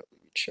 I should probably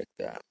recheck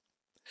that.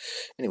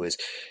 Anyways,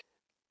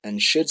 and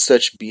should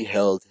such be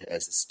held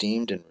as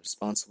esteemed and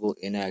responsible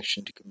in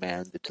action to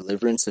command the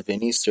deliverance of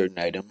any certain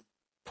item,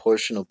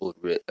 portionable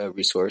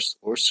resource,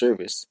 or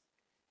service,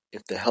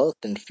 if the health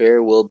and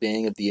fair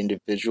well-being of the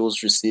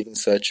individuals receiving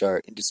such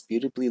are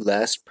indisputably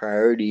last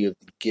priority of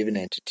the given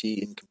entity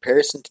in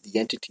comparison to the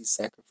entity's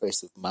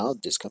sacrifice of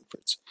mild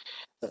discomforts,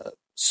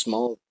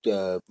 small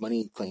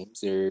money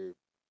claims, their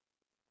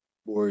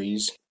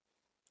worries,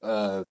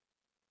 uh,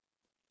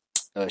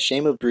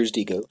 shame of bruised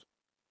ego,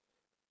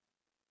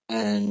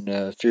 and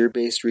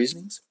fear-based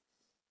reasonings?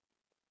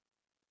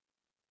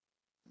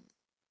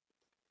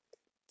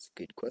 It's a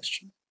good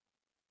question.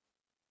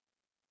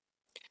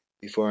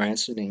 Before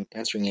answering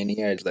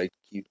any, I'd like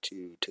you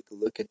to take a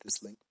look at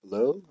this link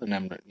below, and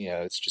I'm not,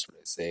 it's just what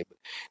I say, but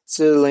it's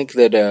a link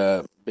that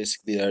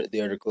basically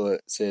the article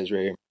says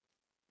right here.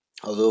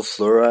 Although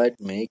fluoride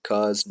may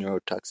cause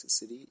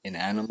neurotoxicity in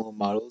animal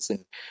models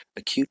and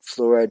acute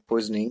fluoride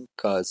poisoning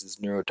causes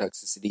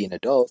neurotoxicity in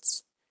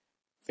adults,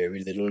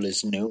 very little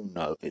is known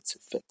of its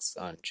effects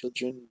on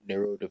children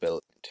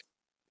neurodevelopment.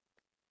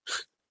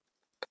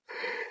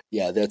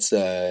 Yeah, that's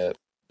I'll,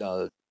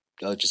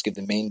 I'll just give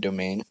the main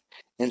domain,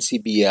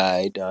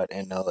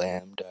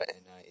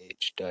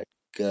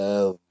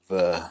 ncbi.nlm.nih.gov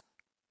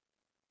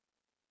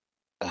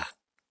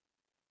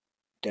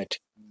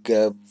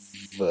 .gov.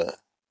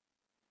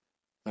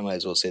 I might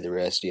as well say the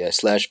rest. Yeah,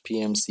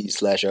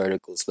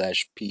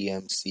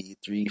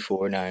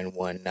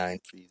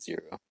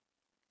 /pmc/article/pmc34919930.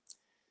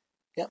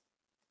 Yep.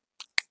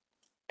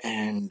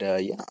 And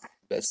yeah,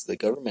 that's the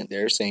government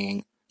there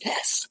saying,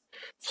 yes,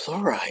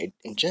 fluoride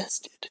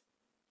ingested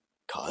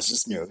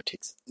causes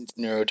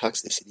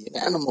neurotoxicity in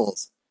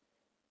animals.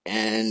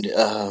 And,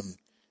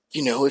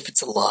 if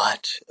it's a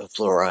lot of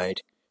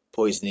fluoride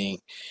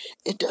poisoning,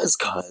 it does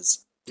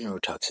cause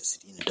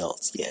neurotoxicity in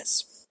adults,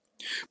 yes.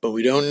 But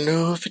we don't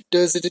know if it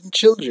does it in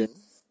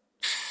children.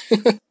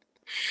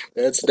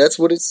 That's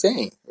what it's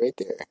saying right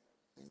there.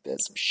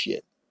 That's some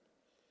shit.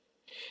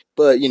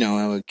 But,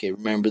 okay,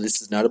 remember,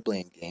 this is not a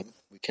blame game.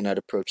 We cannot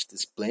approach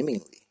this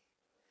blamingly.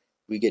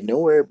 We get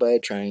nowhere by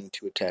trying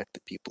to attack the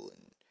people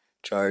in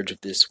charge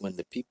of this when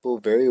the people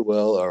very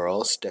well are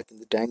all stuck in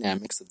the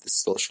dynamics of the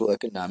social,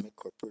 economic,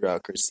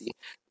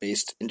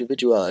 corporatocracy-based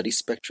individuality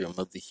spectrum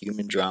of the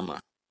human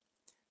drama,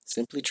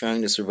 simply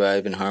trying to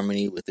survive in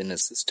harmony within a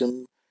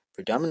system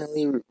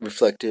predominantly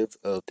reflective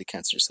of the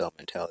cancer cell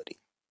mentality.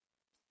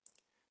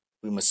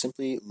 We must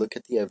simply look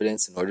at the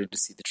evidence in order to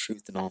see the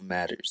truth in all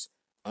matters,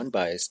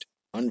 unbiased,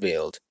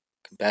 unveiled,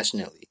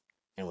 compassionately,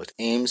 and with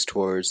aims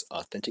towards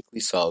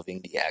authentically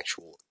solving the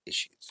actual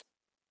issues.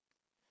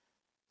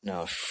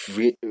 Now,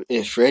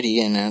 if ready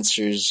and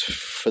answers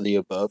for the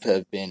above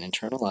have been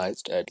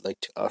internalized, I'd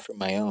like to offer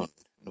my own,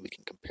 and we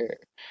can compare,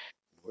 and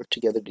work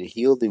together to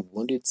heal the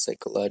wounded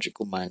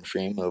psychological mind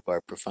frame of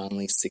our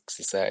profoundly sick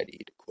society,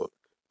 to quote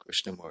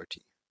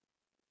Krishnamurti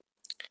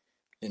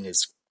in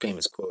his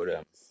famous quote,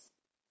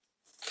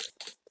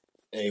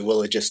 a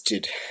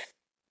well-adjusted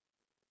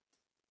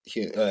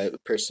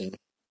person,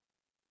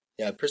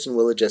 a person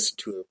well-adjusted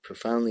to a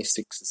profoundly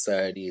sick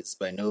society is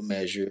by no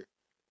measure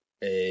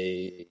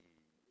a,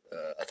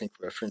 I think,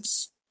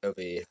 reference of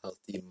a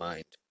healthy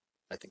mind.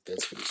 I think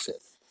that's what he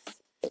said.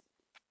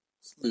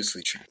 It's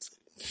loosely translated.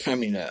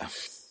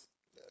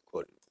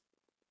 Quoted.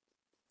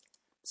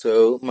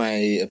 So, my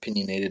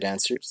opinionated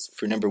answers.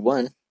 For number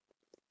 1,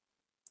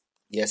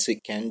 yes,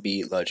 it can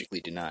be logically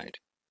denied.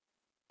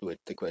 With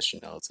the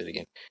question, I'll say it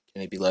again.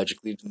 Can it be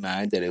logically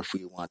denied that if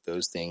we want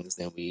those things,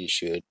 then we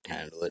should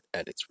handle it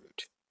at its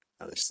root?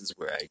 Now, this is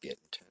where I get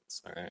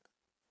intense, alright?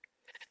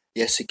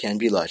 Yes, it can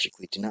be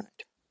logically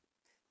denied.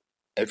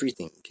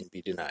 Everything can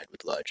be denied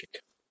with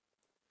logic.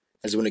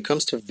 As when it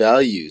comes to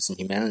values in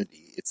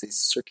humanity, it's a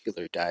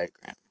circular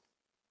diagram.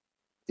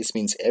 This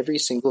means every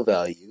single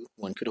value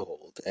one could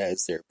hold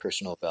as their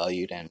personal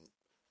valued and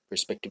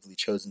respectively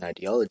chosen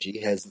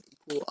ideology has an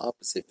equal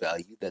opposite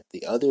value that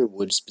the other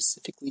would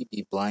specifically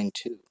be blind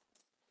to.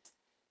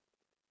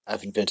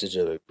 I've invented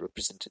a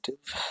representative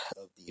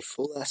of the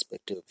full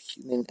aspect of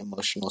human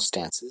emotional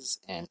stances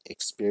and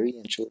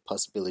experiential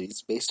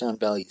possibilities based on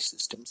value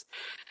systems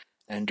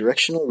and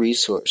directional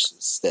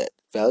resources. That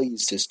value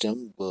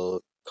system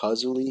will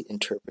causally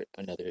interpret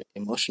another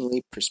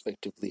emotionally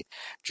prospectively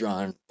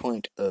drawn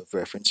point of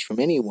reference from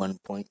any one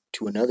point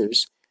to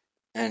another's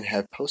and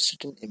have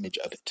posted an image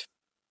of it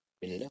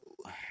below.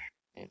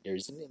 And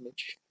there's an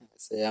image. I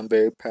say I'm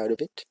very proud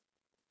of it.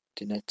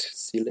 did not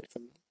steal it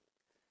from me.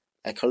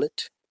 I call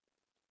it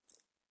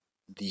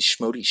the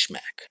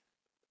Schmodee-schmack.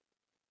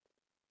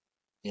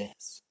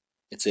 Yes.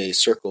 It's a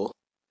circle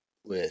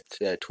with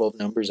 12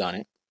 numbers on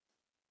it,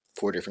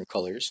 4 different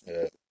colors.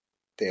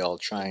 They all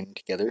shine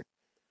together.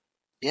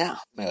 Yeah,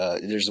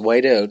 there's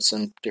whiteouts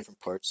on different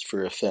parts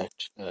for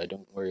effect.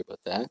 Don't worry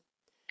about that.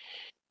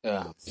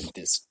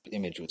 This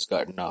image was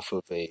gotten off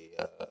of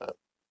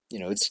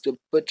it's a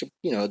bunch of,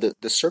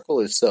 the circle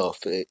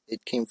itself.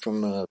 It came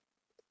from a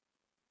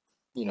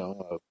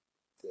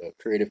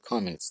Creative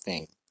Commons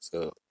thing.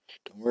 So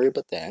don't worry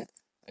about that.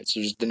 It's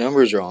just the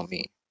numbers are all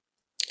me.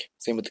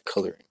 Same with the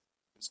coloring.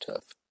 It's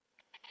tough.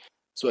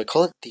 So I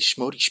call it the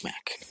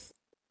Schmodee-schmack.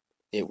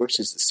 It works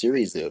as a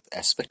series of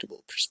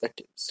aspectable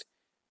perspectives,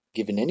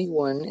 given any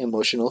one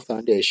emotional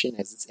foundation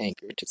as its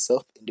anchor to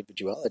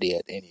self-individuality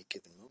at any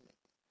given moment,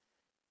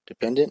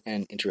 dependent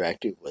and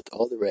interactive with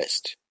all the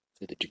rest,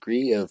 to the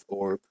degree of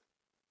orb,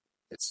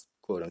 it's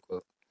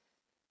quote-unquote,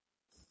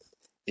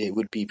 it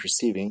would be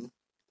perceiving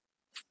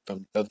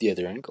of the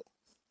other angle.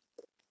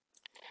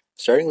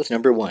 Starting with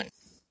number 1,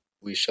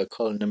 we shall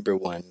call number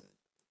 1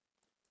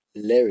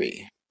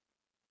 Larry,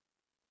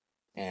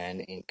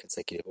 and in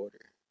consecutive order.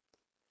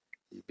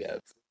 We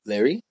have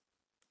Larry,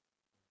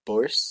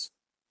 Boris,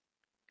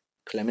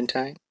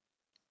 Clementine,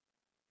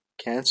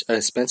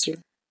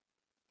 Spencer,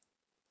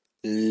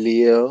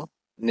 Leonardo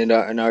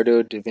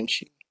da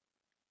Vinci,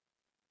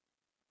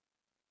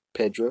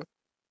 Pedro,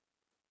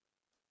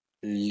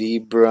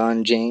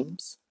 LeBron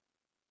James,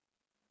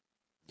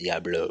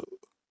 Diablo,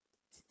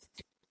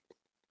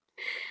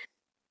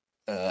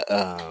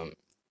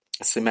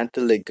 Samantha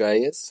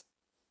Legayes,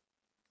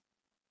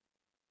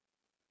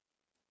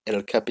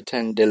 El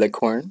Capitan de la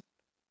Corn,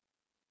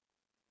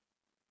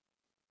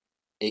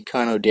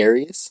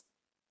 Econodarius,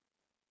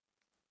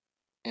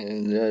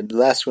 and the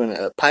last one,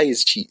 Pie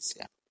is Cheese.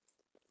 Yeah,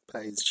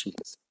 Pie is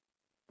Cheese.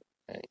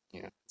 Right,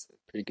 it's a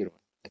pretty good one,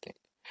 I think.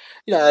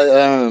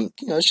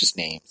 It's just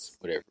names,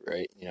 whatever,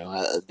 right?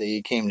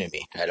 They came to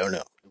me. I don't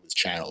know. It was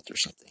channeled or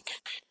something.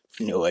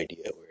 No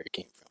idea where it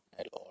came from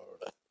at all.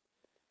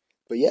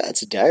 But yeah,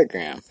 it's a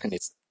diagram, and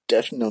it's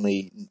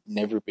definitely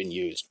never been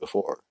used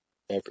before,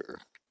 ever.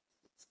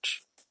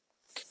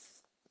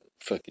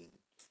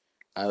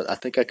 I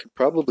think I could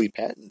probably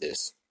patent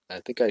this. I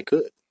think I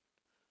could.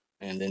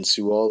 And then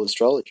sue all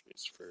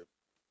astrologers for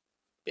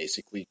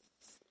basically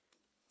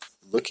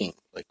looking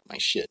like my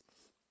shit.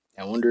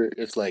 I wonder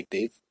if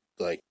they've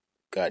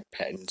got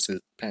patents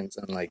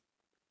on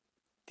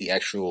the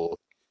actual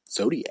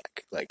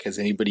zodiac. Has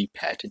anybody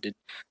patented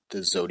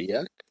the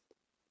zodiac?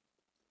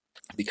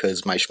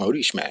 Because my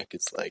Schmodee-schmack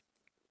is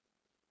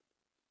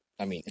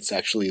it's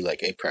actually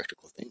a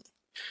practical thing.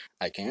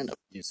 I can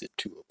use it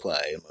to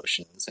apply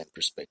emotions and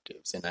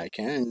perspectives, and I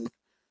can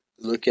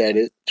look at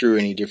it through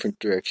any different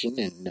direction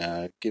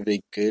and give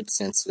a good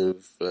sense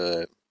of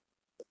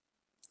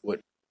what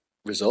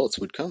results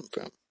would come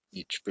from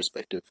each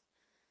perspective.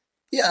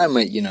 Yeah, I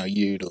might,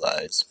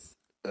 utilize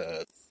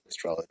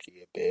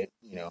astrology a bit,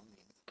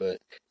 but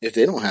if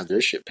they don't have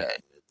their shit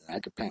patented, then I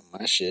could patent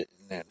my shit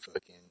and then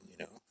fucking,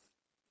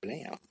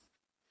 blam.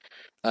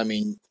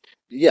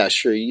 Yeah,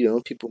 sure,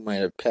 people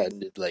might have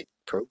patented,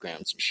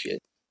 programs and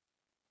shit,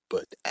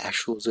 but the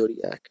actual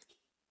zodiac?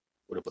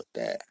 What about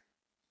that?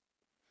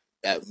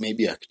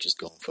 Maybe I could just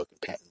go and fucking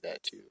patent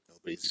that too.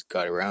 Nobody's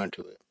got around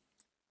to it.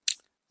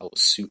 I will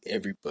sue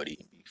everybody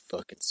and be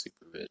fucking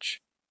super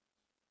rich.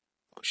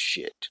 Oh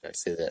shit, did I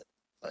say that?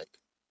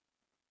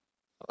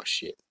 Oh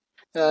shit.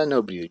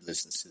 Nobody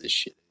listens to this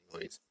shit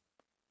anyways.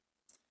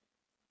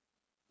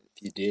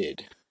 If you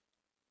did,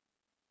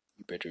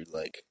 you better,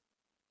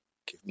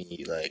 give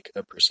me,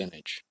 a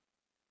percentage.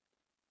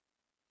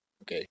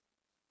 Okay?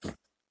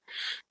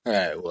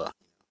 Alright, well,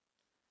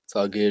 it's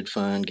all good,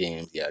 fun,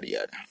 games, yada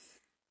yada.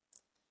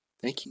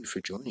 Thank you for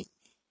joining me.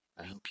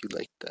 I hope you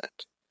liked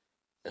that.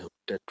 I hope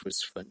that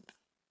was fun.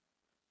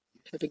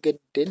 You have a good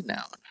day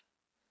now.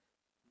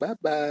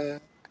 Bye-bye.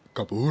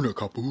 Kapuna,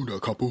 kapuna,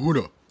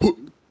 kapuna.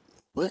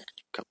 What?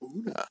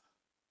 Kapuna?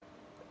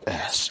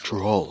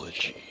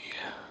 Astrology.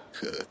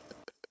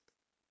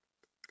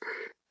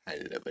 I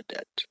love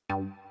that.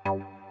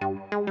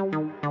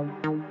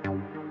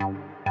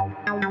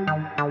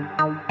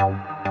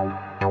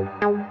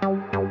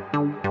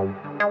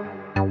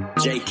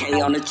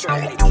 JK on the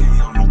track.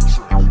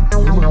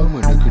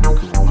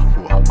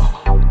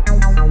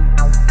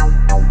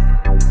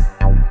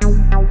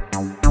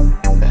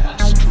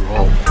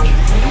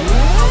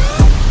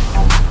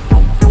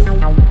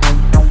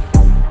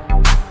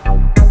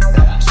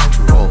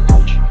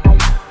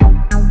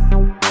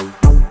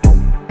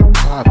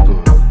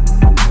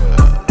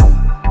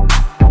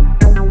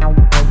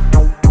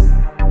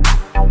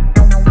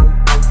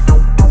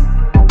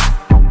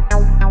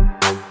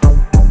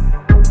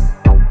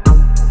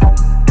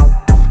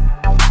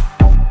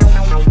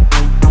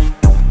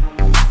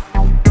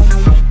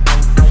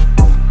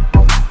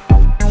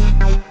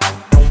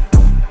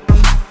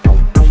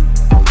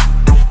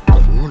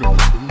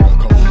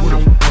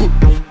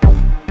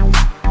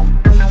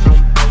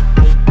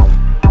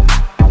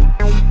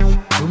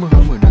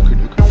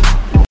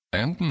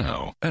 And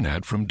now, an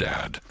ad from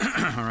Dad.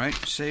 All right,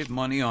 save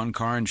money on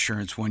car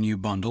insurance when you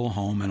bundle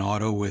home and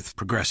auto with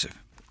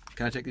Progressive.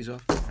 Can I take these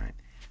off? All right.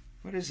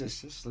 What is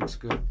this? This looks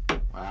good.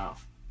 Wow.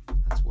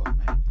 That's well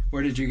made.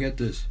 Where did you get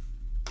this?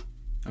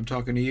 I'm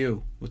talking to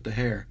you with the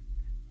hair.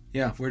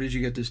 Yeah, where did you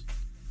get this?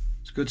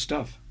 It's good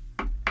stuff.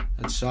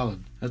 That's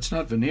solid. That's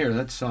not veneer.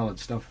 That's solid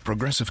stuff.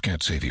 Progressive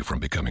can't save you from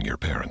becoming your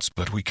parents,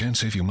 but we can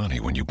save you money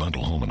when you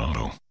bundle home and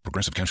auto.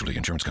 Progressive Casualty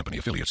Insurance Company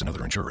affiliates and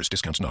other insurers.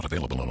 Discounts not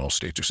available in all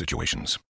states or situations.